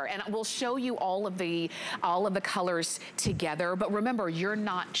sure, and we'll show you all of the colors together, but remember, you're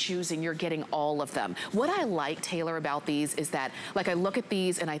not choosing, you're getting all of them. What I like, Taylor, about these is that, like, I look at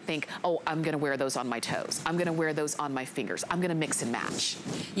these and I think, oh, I'm gonna wear those on my toes. I'm gonna wear those on my fingers. I'm gonna mix and match.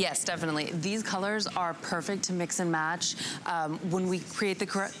 Yes, definitely. These colors are perfect to mix and match. When we create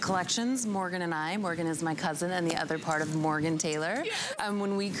the collections, Morgan and I, Morgan is my cousin and the other part of Morgan Taylor. Yes.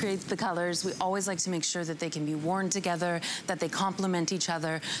 When we create the colors, we always like to make sure that they can be worn together, that they complement each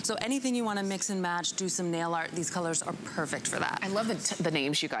other. So anything you want to mix and match, do some nail art, these colors are perfect for that. I love the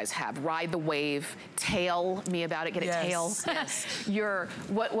names you guys have. Ride the Wave, Tail Me About It, get it, Tail? Yes.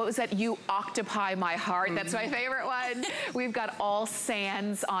 What was that? You Occupy My Heart. That's my favorite one. We've got All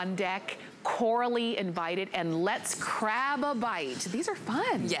Sands on Deck, Corally Invited, and Let's Crab a Bite. These are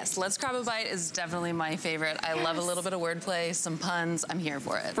fun. Yes, Let's Crab a Bite is definitely my favorite. I love a little bit of wordplay, some puns. I'm here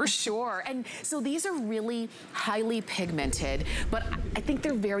for it. For sure. And so these are really highly pigmented, but I think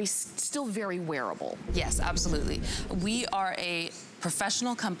they're still very wearable. Yes, absolutely. We are a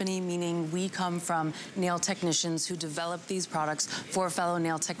professional company, meaning we come from nail technicians who develop these products for fellow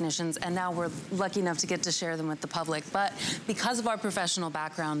nail technicians, and now we're lucky enough to get to share them with the public. But because of our professional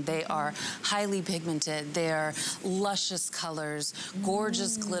background, they are highly pigmented, they're luscious colors,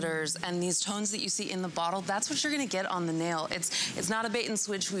 gorgeous glitters, and these tones that you see in the bottle, that's what you're gonna get on the nail. It's not a bait and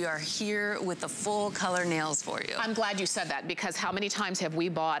switch. We are here with the full color nails for you. I'm glad you said that, because how many times have we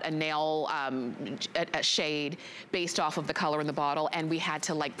bought a nail a shade based off of the color in the bottle, and we had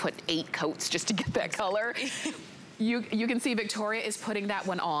to like put 8 coats just to get that color. You can see Victoria is putting that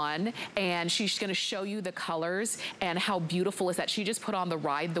one on, and she's gonna show you the colors and how beautiful is that. She just put on the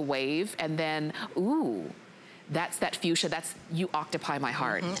Ride the Wave, and then, ooh, that's that fuchsia. That's You Occupy My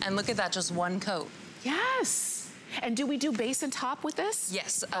Heart. And look at that, just 1 coat. Yes. And do we do base and top with this?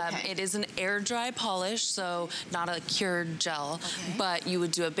 Yes, it is an air dry polish, so not a cured gel, but you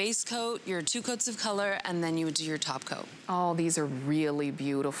would do a base coat, your 2 coats of color, and then you would do your top coat. Oh, these are really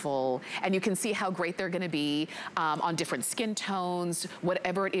beautiful. And you can see how great they're gonna be on different skin tones,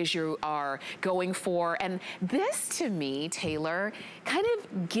 whatever it is you are going for. And this, to me, Taylor, kind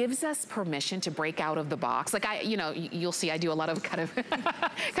of gives us permission to break out of the box. Like you'll see I do a lot of kind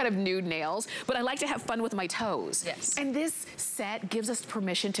of nude nails, but I like to have fun with my toes. Yes. And this set gives us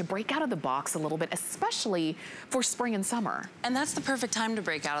permission to break out of the box a little bit, especially for spring and summer. And that's the perfect time to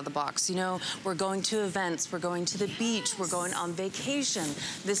break out of the box. You know, we're going to events, we're going to the beach, we're going on vacation.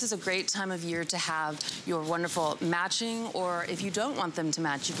 This is a great time of year to have your wonderful matching, or if you don't want them to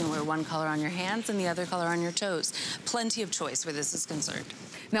match, you can wear one color on your hands and the other color on your toes. Plenty of choice where this is concerned.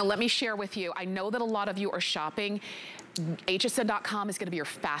 Now let me share with you, I know that a lot of you are shopping. HSN.com is gonna be your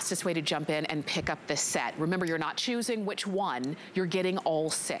fastest way to jump in and pick up this set. Remember, you're not choosing which one, you're getting all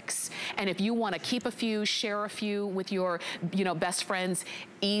 6. And if you wanna keep a few, share a few with your best friends,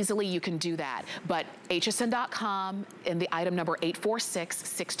 easily you can do that. But HSN.com and the item number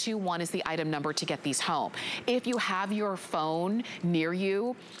 846621 is the item number to get these home. If you have your phone near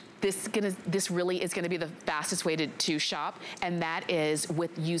you, this really is gonna be the fastest way to shop, and that is with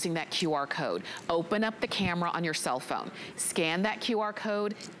using that QR code. Open up the camera on your cell phone, scan that QR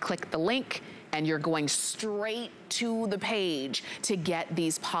code, click the link, and you're going straight to the page to get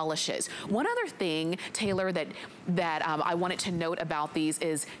these polishes. One other thing, Taylor, that I wanted to note about these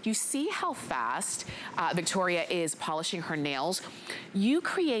is you see how fast Victoria is polishing her nails. You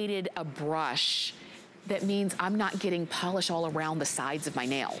created a brush that means I'm not getting polish all around the sides of my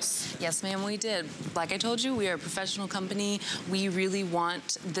nails. Yes, ma'am, we did. Like I told you, we are a professional company. We really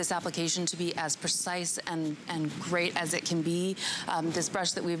want this application to be as precise and great as it can be. This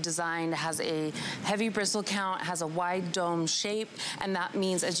brush that we've designed has a heavy bristle count, has a wide dome shape, and that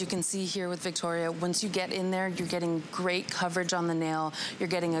means, as you can see here with Victoria, once you get in there, you're getting great coverage on the nail. You're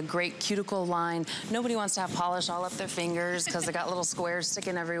getting a great cuticle line. Nobody wants to have polish all up their fingers because they got little squares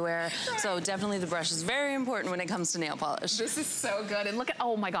sticking everywhere. So definitely the brush is very important when it comes to nail polish. This is so good. And look at,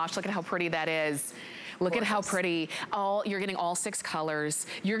 oh my gosh, look at how pretty that is. Look at how pretty. You're getting all 6 colors.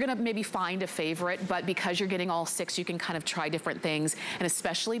 You're gonna maybe find a favorite, but because you're getting all 6, you can kind of try different things. And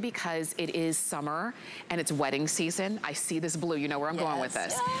especially because it is summer and it's wedding season, I see this blue, you know where I'm going with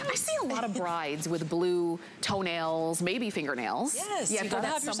this. Yes. I see a lot of brides with blue toenails, maybe fingernails. Yes, you gotta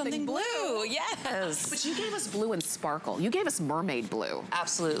have something blue. Yes. But you gave us blue and sparkle. You gave us mermaid blue.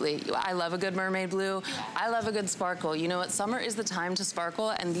 Absolutely. I love a good mermaid blue. I love a good sparkle. You know what? Summer is the time to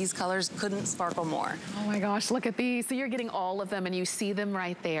sparkle, and these colors couldn't sparkle more. Oh my gosh, look at these. So you're getting all of them and you see them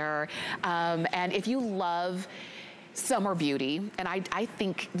right there. And if you love summer beauty, and I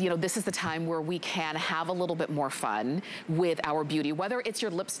think, this is the time where we can have a little bit more fun with our beauty, whether it's your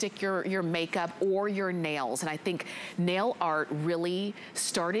lipstick, your makeup, or your nails. And I think nail art really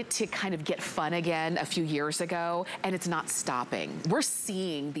started to kind of get fun again a few years ago, and it's not stopping. We're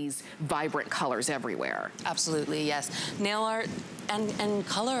seeing these vibrant colors everywhere. Absolutely, yes. Nail art and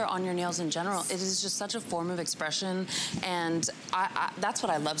color on your nails in general, it is just such a form of expression, and that's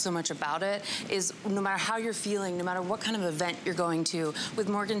what I love so much about it, is no matter how you're feeling, no matter what kind of event you're going to, with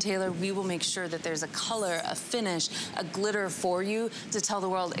Morgan Taylor, we will make sure that there's a color, a finish, a glitter for you to tell the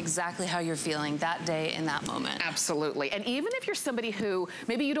world exactly how you're feeling that day in that moment. Absolutely. And even if you're somebody who,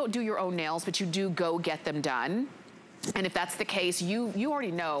 maybe you don't do your own nails, but you do go get them done, and if that's the case, you already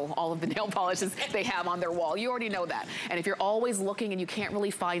know all of the nail polishes they have on their wall. You already know that. And if you're always looking and you can't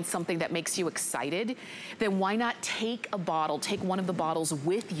really find something that makes you excited, then why not take one of the bottles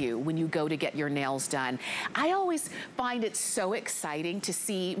with you when you go to get your nails done. I always find it so exciting to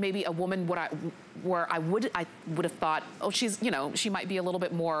see maybe a woman where I would have thought, oh, she's, she might be a little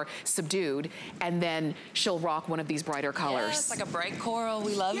bit more subdued, and then she'll rock one of these brighter colors. Yes, like a bright coral.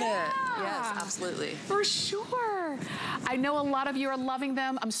 We love it. Yes, absolutely. For sure. I know a lot of you are loving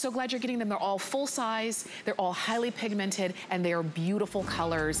them. I'm so glad you're getting them. They're all full size. They're all highly pigmented, and they are beautiful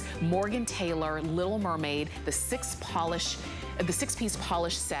colors. Morgan Taylor, Little Mermaid, the six-piece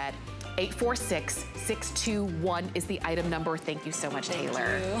polish set. 846-621 is the item number. Thank you so much,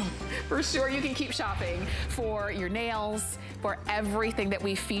 Taylor. For sure, you can keep shopping for your nails, for everything that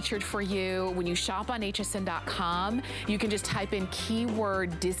we featured for you. When you shop on hsn.com, you can just type in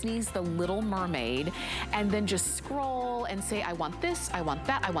keyword Disney's The Little Mermaid, and then just scroll and say, I want this, I want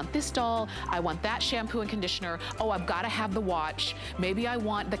that, I want this doll, I want that shampoo and conditioner. Oh, I've got to have the watch. Maybe I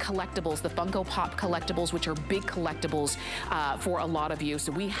want the collectibles, the Funko Pop collectibles, which are big collectibles for a lot of you.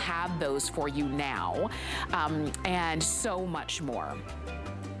 So we have those for you now, and so much more.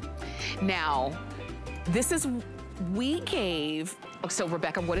 Now, we gave, so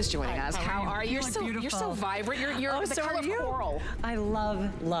Rebecca, what is joining us? How are you? You're so vibrant. You're the color of coral. I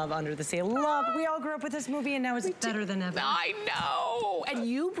love Under the Sea. We all grew up with this movie, and now it's better than ever. I know. And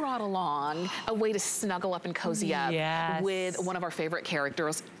you brought along a way to snuggle up and cozy up with one of our favorite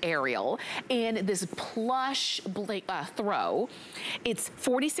characters, Ariel, in this plush throw. It's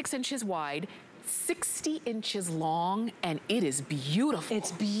 46 inches wide, 60 inches long, and it is beautiful.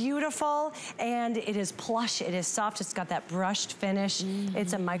 It's beautiful, and it is plush, it is soft, it's got that brushed finish.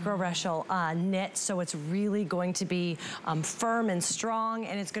 It's a micro-ruchal knit, so it's really going to be firm and strong,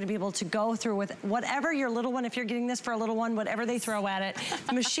 and it's going to be able to go through with whatever your little one, if you're getting this for a little one, whatever they throw at it.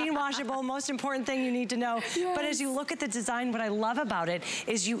 Machine washable, most important thing you need to know. But as you look at the design, what I love about it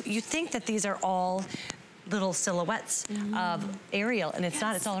is you think that these are all little silhouettes of Ariel, and it's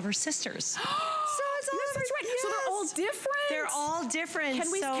not, it's all of her sisters. That's right. So they're all different? They're all different.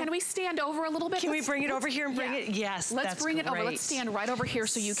 Can we stand over a little bit? Can we bring it over here and bring it? Yes, let's bring it over. Let's stand right over here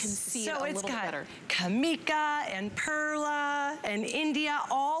so you can see it a little bit better. Kamika and Perla and India,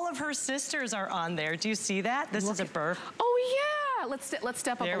 all of her sisters are on there. Do you see that? This is a birth. Oh yeah. Let's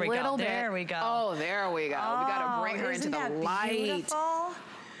step up a little bit. There we go. Oh, there we go. We got to bring her into the light. Beautiful?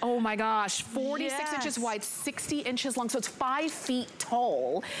 Oh my gosh, 46 inches wide, 60 inches long, so it's 5 feet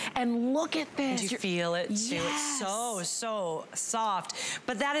tall. And look at this. And you feel it too. It's so soft.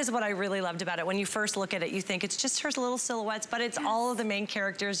 But that is what I really loved about it. When you first look at it, you think it's just her little silhouettes, but it's all of the main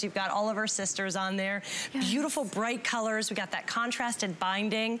characters. You've got all of her sisters on there. Beautiful, bright colors. We got that contrasted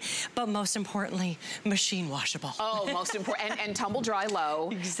binding, but most importantly, machine washable. Oh, most important. And tumble dry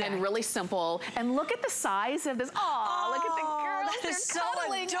low. Exactly. And really simple. And look at the size of this. Oh, look at the girls. That is so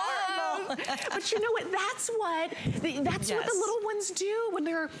cuddling. adorable. But you know what? That's what the little ones do when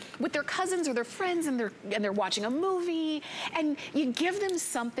they're with their cousins or their friends, and they're watching a movie, and you give them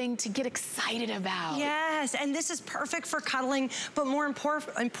something to get excited about. Yes, and this is perfect for cuddling, but more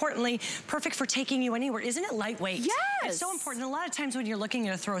importantly, perfect for taking you anywhere. Isn't it lightweight? Yes. It's so important. A lot of times when you're looking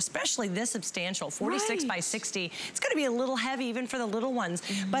at a throw, especially this substantial, 46 by 60, it's going to be a little heavy even for the little ones.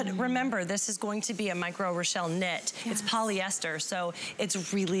 But remember, this is going to be a micro-ruchal knit. It's polyester, so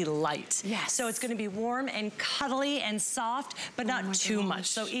it's really light. So it's going to be warm and cuddly and soft, but not too much.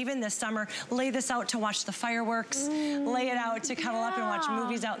 So even this summer, lay this out to watch the fireworks, lay it out to cuddle up and watch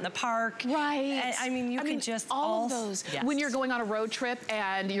movies out in the park. Right. I mean, you can just all of those. When you're going on a road trip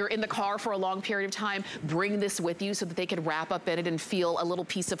and you're in the car for a long period of time, bring this with you so that they can wrap up in it and feel a little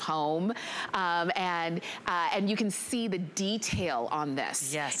piece of home. And you can see the detail on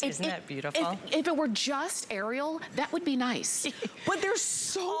this. Yes, isn't that beautiful? If it were just Ariel, that would be nice. But there's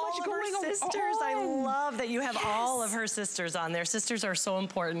so much going on. Sisters, I love that you have all of her sisters on there. Sisters are so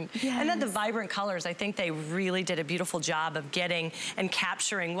important. And then the vibrant colors, I think they really did a beautiful job of getting and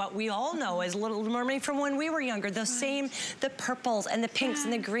capturing what we all know as Little Mermaid from when we were younger. The purples and the pinks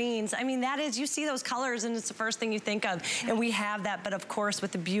and the greens. I mean, that is, you see those colors and it's the first thing you think of. And we have that, but of course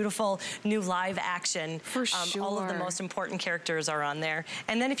with the beautiful new live action, for sure. all of the most important characters are on there.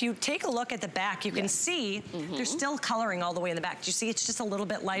 And then if you take a look at the back, you can see there's still coloring all the way in the back. Do you see it's just a little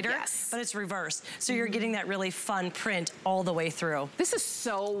bit lighter, but it's reversed. So you're getting that really fun print all the way through. This is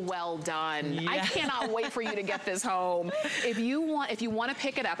so well done. I cannot wait for you to get this home. If you want to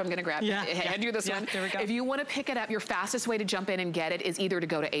pick it up, I'm gonna hand you this one. There we go. If you want to pick it up, your fastest way to jump in and get it is either to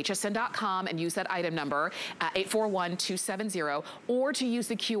go to hsn.com and use that item number, 841-270, or to use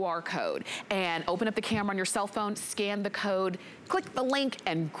the QR code and open up the camera on your cell phone, scan the code, click the link,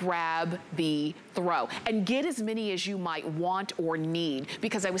 and grab the throw. And get as many as you might want or need,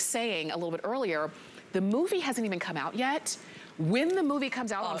 because I was saying a little bit earlier, the movie hasn't even come out yet. When the movie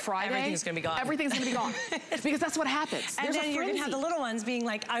comes out on Friday, everything's gonna be gone. Everything's gonna be gone. Because that's what happens. And then you're gonna have the little ones being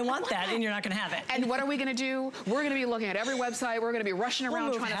like, I want that, and you're not gonna have it. And what are we gonna do? We're gonna be looking at every website. We're gonna be rushing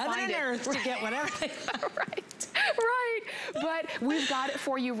around trying to find it. Earth to get whatever. Right. But we've got it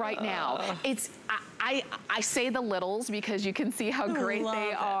for you right now. I say the littles because you can see how great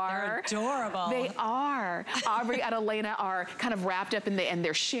they are. They're adorable. They are. Aubrey and Elena are kind of wrapped up in and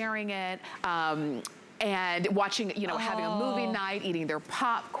they're sharing it. And watching, you know, having a movie night, eating their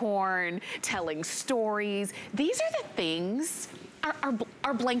popcorn, telling stories. These are the things,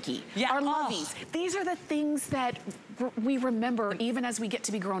 our blankie, our lovies. These are the things that we remember even as we get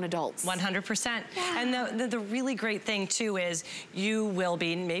to be grown adults. 100%. And the really great thing too is you will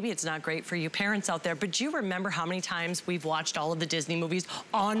be, maybe it's not great for you parents out there, but you remember how many times we've watched all of the Disney movies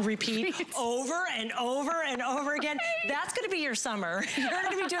on repeat over and over and over again. That's gonna be your summer. You're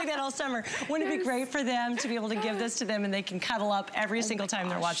gonna be doing that all summer. Wouldn't it be great for them to be able to give this to them and they can cuddle up every single time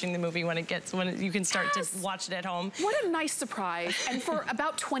they're watching the movie when you can start to watch it at home. What a nice surprise. And for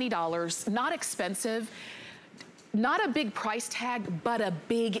about $20, not expensive, not a big price tag, but a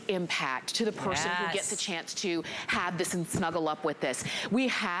big impact to the person who gets a chance to have this and snuggle up with this. We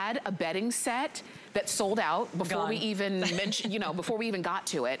had a bedding set that sold out before we even mentioned, you know, before we even got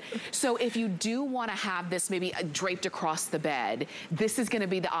to it. So if you do want to have this maybe draped across the bed, this is going to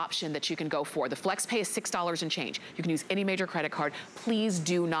be the option that you can go for. The flex pay is $6 and change. You can use any major credit card. Please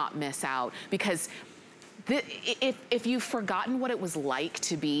do not miss out, because if you've forgotten what it was like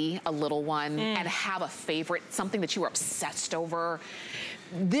to be a little one and have a favorite, something that you were obsessed over,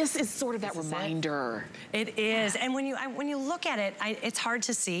 this is sort of that reminder. It is, and when you look at it, it's hard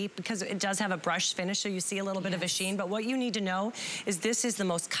to see because it does have a brushed finish, so you see a little bit of a sheen, but what you need to know is this is the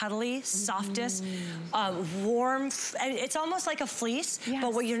most cuddly, softest, warm, it's almost like a fleece,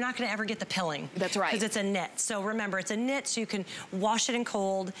 but what you're not gonna ever get the pilling. That's right. Because it's a knit. So remember, it's a knit, so you can wash it in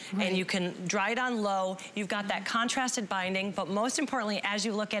cold, and you can dry it on low. You've got that contrasted binding, but most importantly, as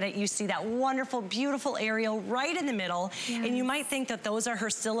you look at it, you see that wonderful, beautiful aerial right in the middle, and you might think that those are her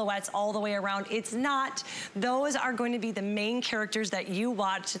silhouettes all the way around. It's not. Those are going to be the main characters that you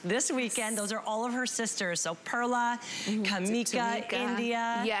watch this weekend. Those are all of her sisters. So Perla, Kamika,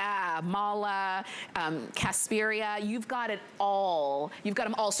 India. Yeah, Mala, Casperia. You've got it all. You've got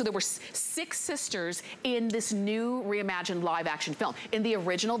them all. So there were 6 sisters in this new reimagined live action film. In the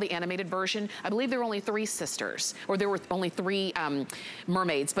original, the animated version, I believe there were only 3 sisters, or there were only 3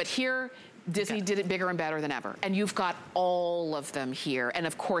 mermaids. But here, Disney did it bigger and better than ever. And you've got all of them here. And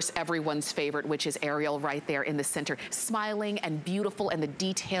of course, everyone's favorite, which is Ariel right there in the center, smiling and beautiful, and the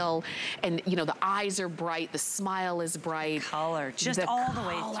detail, and you know, the eyes are bright, the smile is bright. Color, just all the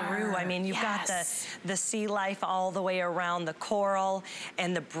way through. I mean, you've got the sea life all the way around, the coral,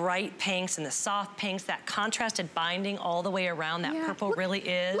 and the bright pinks and the soft pinks, that contrasted binding all the way around. That purple really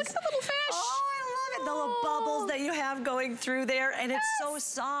is. Look at the little fish. Oh, I love it. The little bubbles that you have going through there, and it's so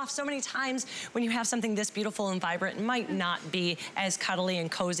soft. So many times when you have something this beautiful and vibrant, it might not be as cuddly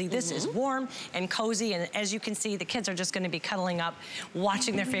and cozy. This is warm and cozy, and as you can see, the kids are just going to be cuddling up,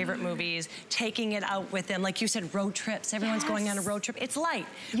 watching their favorite movies, taking it out with them. Like you said, road trips. Everyone's going on a road trip. It's light,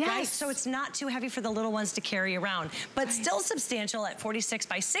 right? So it's not too heavy for the little ones to carry around, but still substantial at 46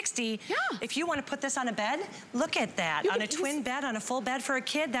 by 60. If you want to put this on a bed, look at that. On a twin bed, on a full bed for a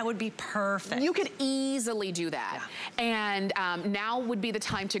kid, that would be perfect. You could easily do that. And now would be the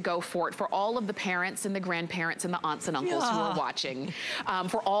time to go for it, for all of the parents and the grandparents and the aunts and uncles who are watching,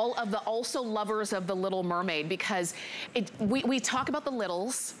 for all of the also lovers of The Little Mermaid, because we talk about the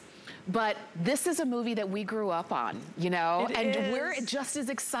littles, but this is a movie that we grew up on, you know? We're just as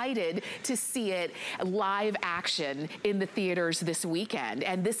excited to see it live action in the theaters this weekend.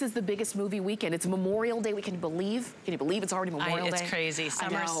 And this is the biggest movie weekend. It's Memorial Day. Can you believe it's already Memorial Day? It's crazy.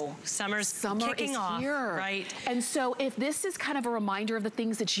 Summer's kicking off, here. Right? And so if this is kind of a reminder of the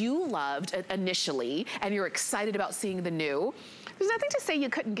things that you loved initially, and you're excited about seeing the new, there's nothing to say you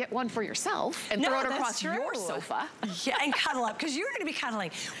couldn't get one for yourself and throw it across your sofa. Yeah, and cuddle up, because you're going to be cuddling.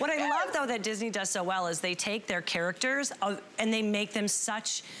 What I love, though, that Disney does so well is they take their characters and they make them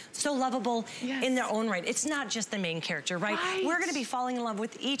so lovable in their own right. It's not just the main character, right? We're going to be falling in love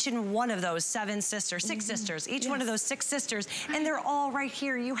with each and one of those 7 sisters, 6 sisters, each one of those 6 sisters, and they're all right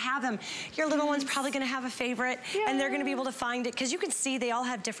here. You have them. Your little one's probably going to have a favorite, and they're going to be able to find it, because you can see they all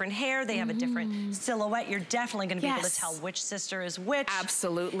have different hair, they have a different silhouette. You're definitely going to be able to tell which sister is which.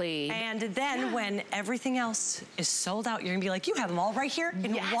 Absolutely. And then when everything else is sold out, you're gonna be like, you have them all right here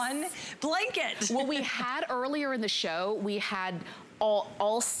in one blanket. Well, we had earlier in the show, we had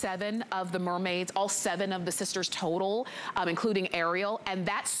all 7 of the mermaids, all 7 of the sisters total, including Ariel, and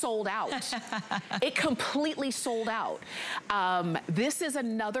that sold out. It completely sold out. This is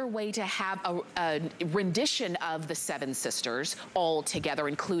another way to have a rendition of the 7 sisters all together,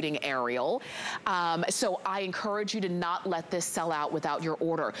 including Ariel. So I encourage you to not let this sell out without your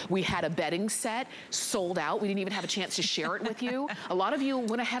order. We had a bedding set, sold out. We didn't even have a chance to share it with you. A lot of you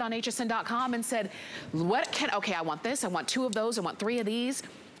went ahead on hsn.com and said, okay, I want this, I want 2 of those, I want 3 of these.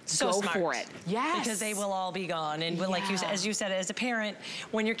 So go smart. for it. Yes. Because they will all be gone. And like you, as you said, as a parent,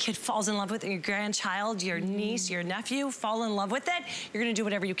 when your kid falls in love with it, your grandchild, your niece, your nephew fall in love with it, you're gonna do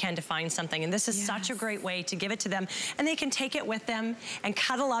whatever you can to find something. And this is such a great way to give it to them. And they can take it with them and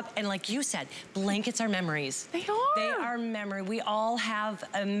cuddle up. And like you said, blankets are memories. They are. They are memory. We all have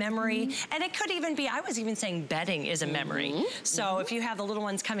a memory. And it could even be, I was even saying bedding is a memory. So if you have the little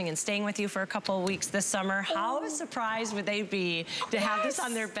ones coming and staying with you for a couple of weeks this summer, how surprised would they be to have this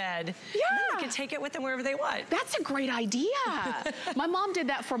on their bed? Yeah. And then they can take it with them wherever they want. That's a great idea. My mom did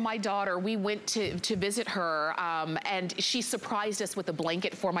that for my daughter. We went to visit her, and she surprised us with a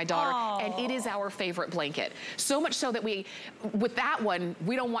blanket for my daughter, and it is our favorite blanket. So much so that with that one,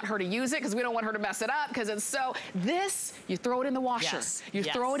 we don't want her to use it because we don't want her to mess it up because it's so, you throw it in the washer, you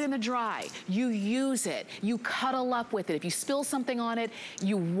throw it in the dry, you use it, you cuddle up with it. If you spill something on it,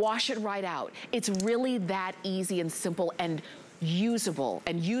 you wash it right out. It's really that easy and simple and usable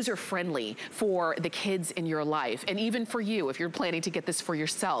and user-friendly for the kids in your life. And even for you, if you're planning to get this for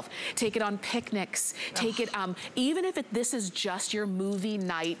yourself, take it on picnics, take it, even if this is just your movie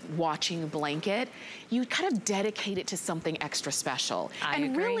night watching blanket, you kind of dedicate it to something extra special. I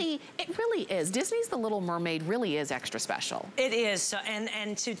agree. Really, it really is. Disney's The Little Mermaid really is extra special. It is, so,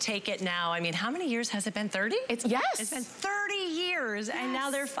 and to take it now, I mean, how many years has it been, 30? Yes. It's been 30 years, and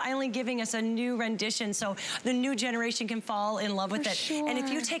now they're finally giving us a new rendition, so the new generation can fall in love with it. Sure. And if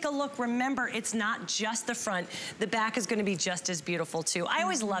you take a look, remember, it's not just the front. The back is gonna be just as beautiful too. I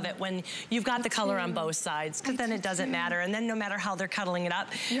always love it when you've got the color on both sides, because then it doesn't matter. And then no matter how they're cuddling it up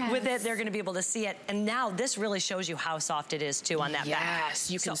with it, they're gonna be able to see it. And now this really shows you how soft it is too on that back.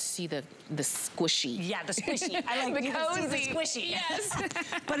 Yes, you can see the squishy. Yeah, the squishy. I like the you cozy. can see the squishy. Yes.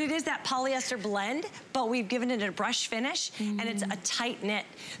 But it is that polyester blend, but we've given it a brush finish, and it's a tight knit.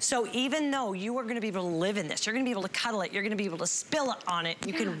 So even though you are gonna be able to live in this, you're gonna be able to cuddle it, you're gonna be able to spill it on it,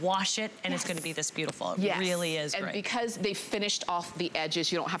 you can wash it, and it's gonna be this beautiful. It really is great. And because they finished off the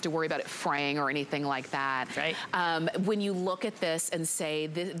edges, you don't have to worry about it fraying or anything like that. Right. When you look at this and say,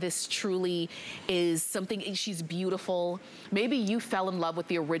 this truly is something, she's beautiful. Maybe you fell in love with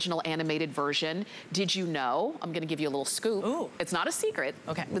the original animated version. Did you know, I'm gonna give you a little scoop. Ooh. It's not a secret,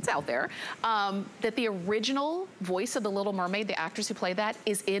 it's out there, that the original voice of the Little Mermaid, the actress who played that,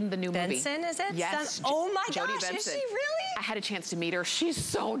 is in the new movie. Benson, is it? Yes. Oh my Jodie gosh, is Benson. she really? I had a chance to meet her. She's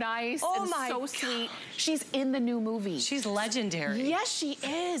so nice Oh and my so sweet. She's in the new movie. She's legendary. Yes, she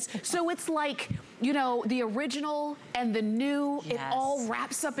is. So it's like, you know, the original and the new, it all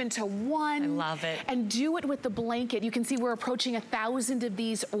wraps up into one. I love it. And do it with the blanket. You can see we're approaching 1,000 of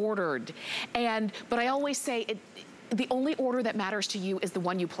these ordered. But I always say, the only order that matters to you is the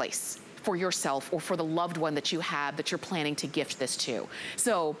one you place for yourself or for the loved one that you have that you're planning to gift this to.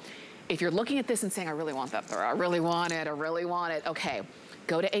 So if you're looking at this and saying, I really want that, I really want it, I really want it, okay.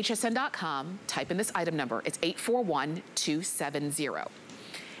 Go to hsn.com, type in this item number. It's 841270.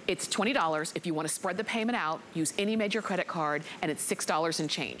 It's $20 if you want to spread the payment out, use any major credit card, and it's $6 and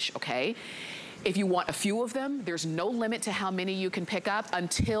change, okay? If you want a few of them, there's no limit to how many you can pick up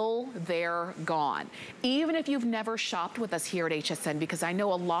until they're gone. Even if you've never shopped with us here at HSN, because I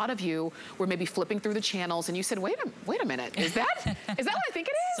know a lot of you were maybe flipping through the channels and you said, wait a minute, is that what I think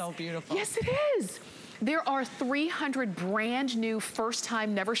it is? So beautiful. Yes, it is. There are 300 brand new, first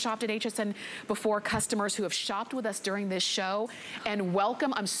time, never shopped at HSN before customers who have shopped with us during this show. And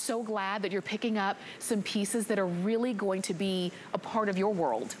welcome, I'm so glad that you're picking up some pieces that are really going to be a part of your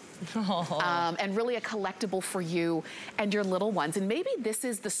world. And really a collectible for you and your little ones. And maybe this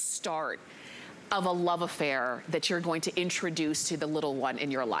is the start of a love affair that you're going to introduce to the little one in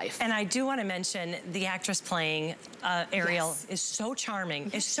your life. And I do want to mention the actress playing Ariel is so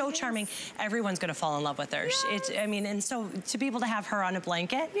charming. Is so charming. Everyone's going to fall in love with her. It's, I mean, and so to be able to have her on a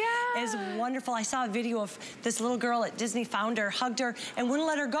blanket is wonderful. I saw a video of this little girl at Disney, found her, hugged her, and wouldn't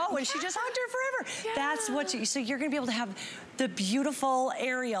let her go, and she just hugged her forever. That's what so you're going to be able to have the beautiful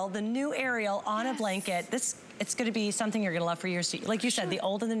Ariel, the new Ariel on a blanket. It's going to be something you're going to love for years. Like you said, the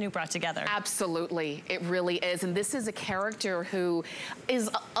old and the new brought together. Absolutely. It really is. And this is a character who is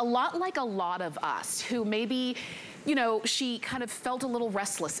a lot like a lot of us, who maybe you know, she kind of felt a little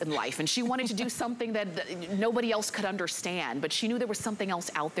restless in life and she wanted to do something that nobody else could understand, but she knew there was something else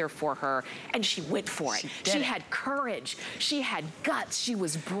out there for her and she went for it. She had courage, she had guts, she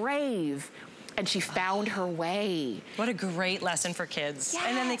was brave. And she found her way. What a great lesson for kids. Yes.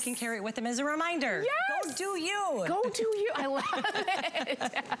 And then they can carry it with them as a reminder. Yes. Go do you. Go do you. I love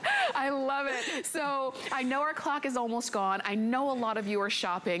it. I love it. So I know our clock is almost gone. I know a lot of you are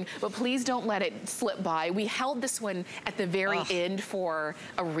shopping, but please don't let it slip by. We held this one at the very end for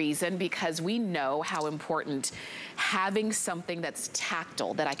a reason, because we know how important having something that's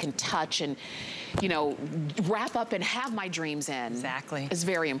tactile, that I can touch and, you know, wrap up and have my dreams in. Exactly. Is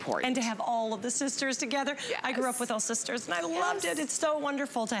very important. And to have all of the sisters together. Yes. I grew up with all sisters and I loved it. It's so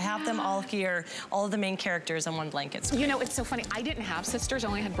wonderful to have them all here, all of the main characters on one blanket. You know, it's so funny. I didn't have sisters, I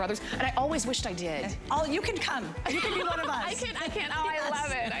only had brothers, and I always wished I did. Oh, you can come. You can be one of us. I can. Oh, yes. I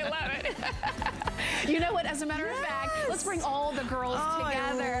love it. I love it. You know what? As a matter of fact, let's bring all the girls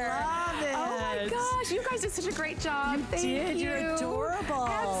together. I love it. Oh my gosh, you guys did such a great job. Thank you. You're adorable.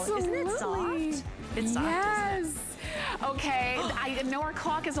 Absolutely. Isn't it soft? It's soft. Yes. Okay, I know our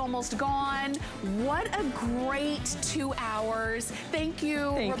clock is almost gone. What a great 2 hours. Thank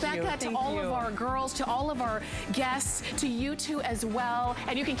you, Rebecca, to all of our girls, to all of our guests, to you two as well.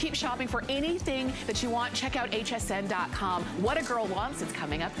 And you can keep shopping for anything that you want. Check out hsn.com. What a Girl Wants is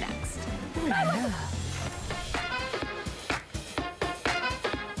coming up next.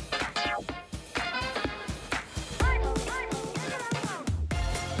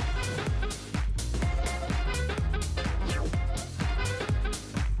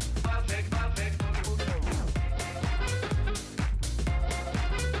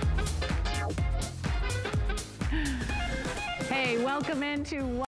 Hey, welcome into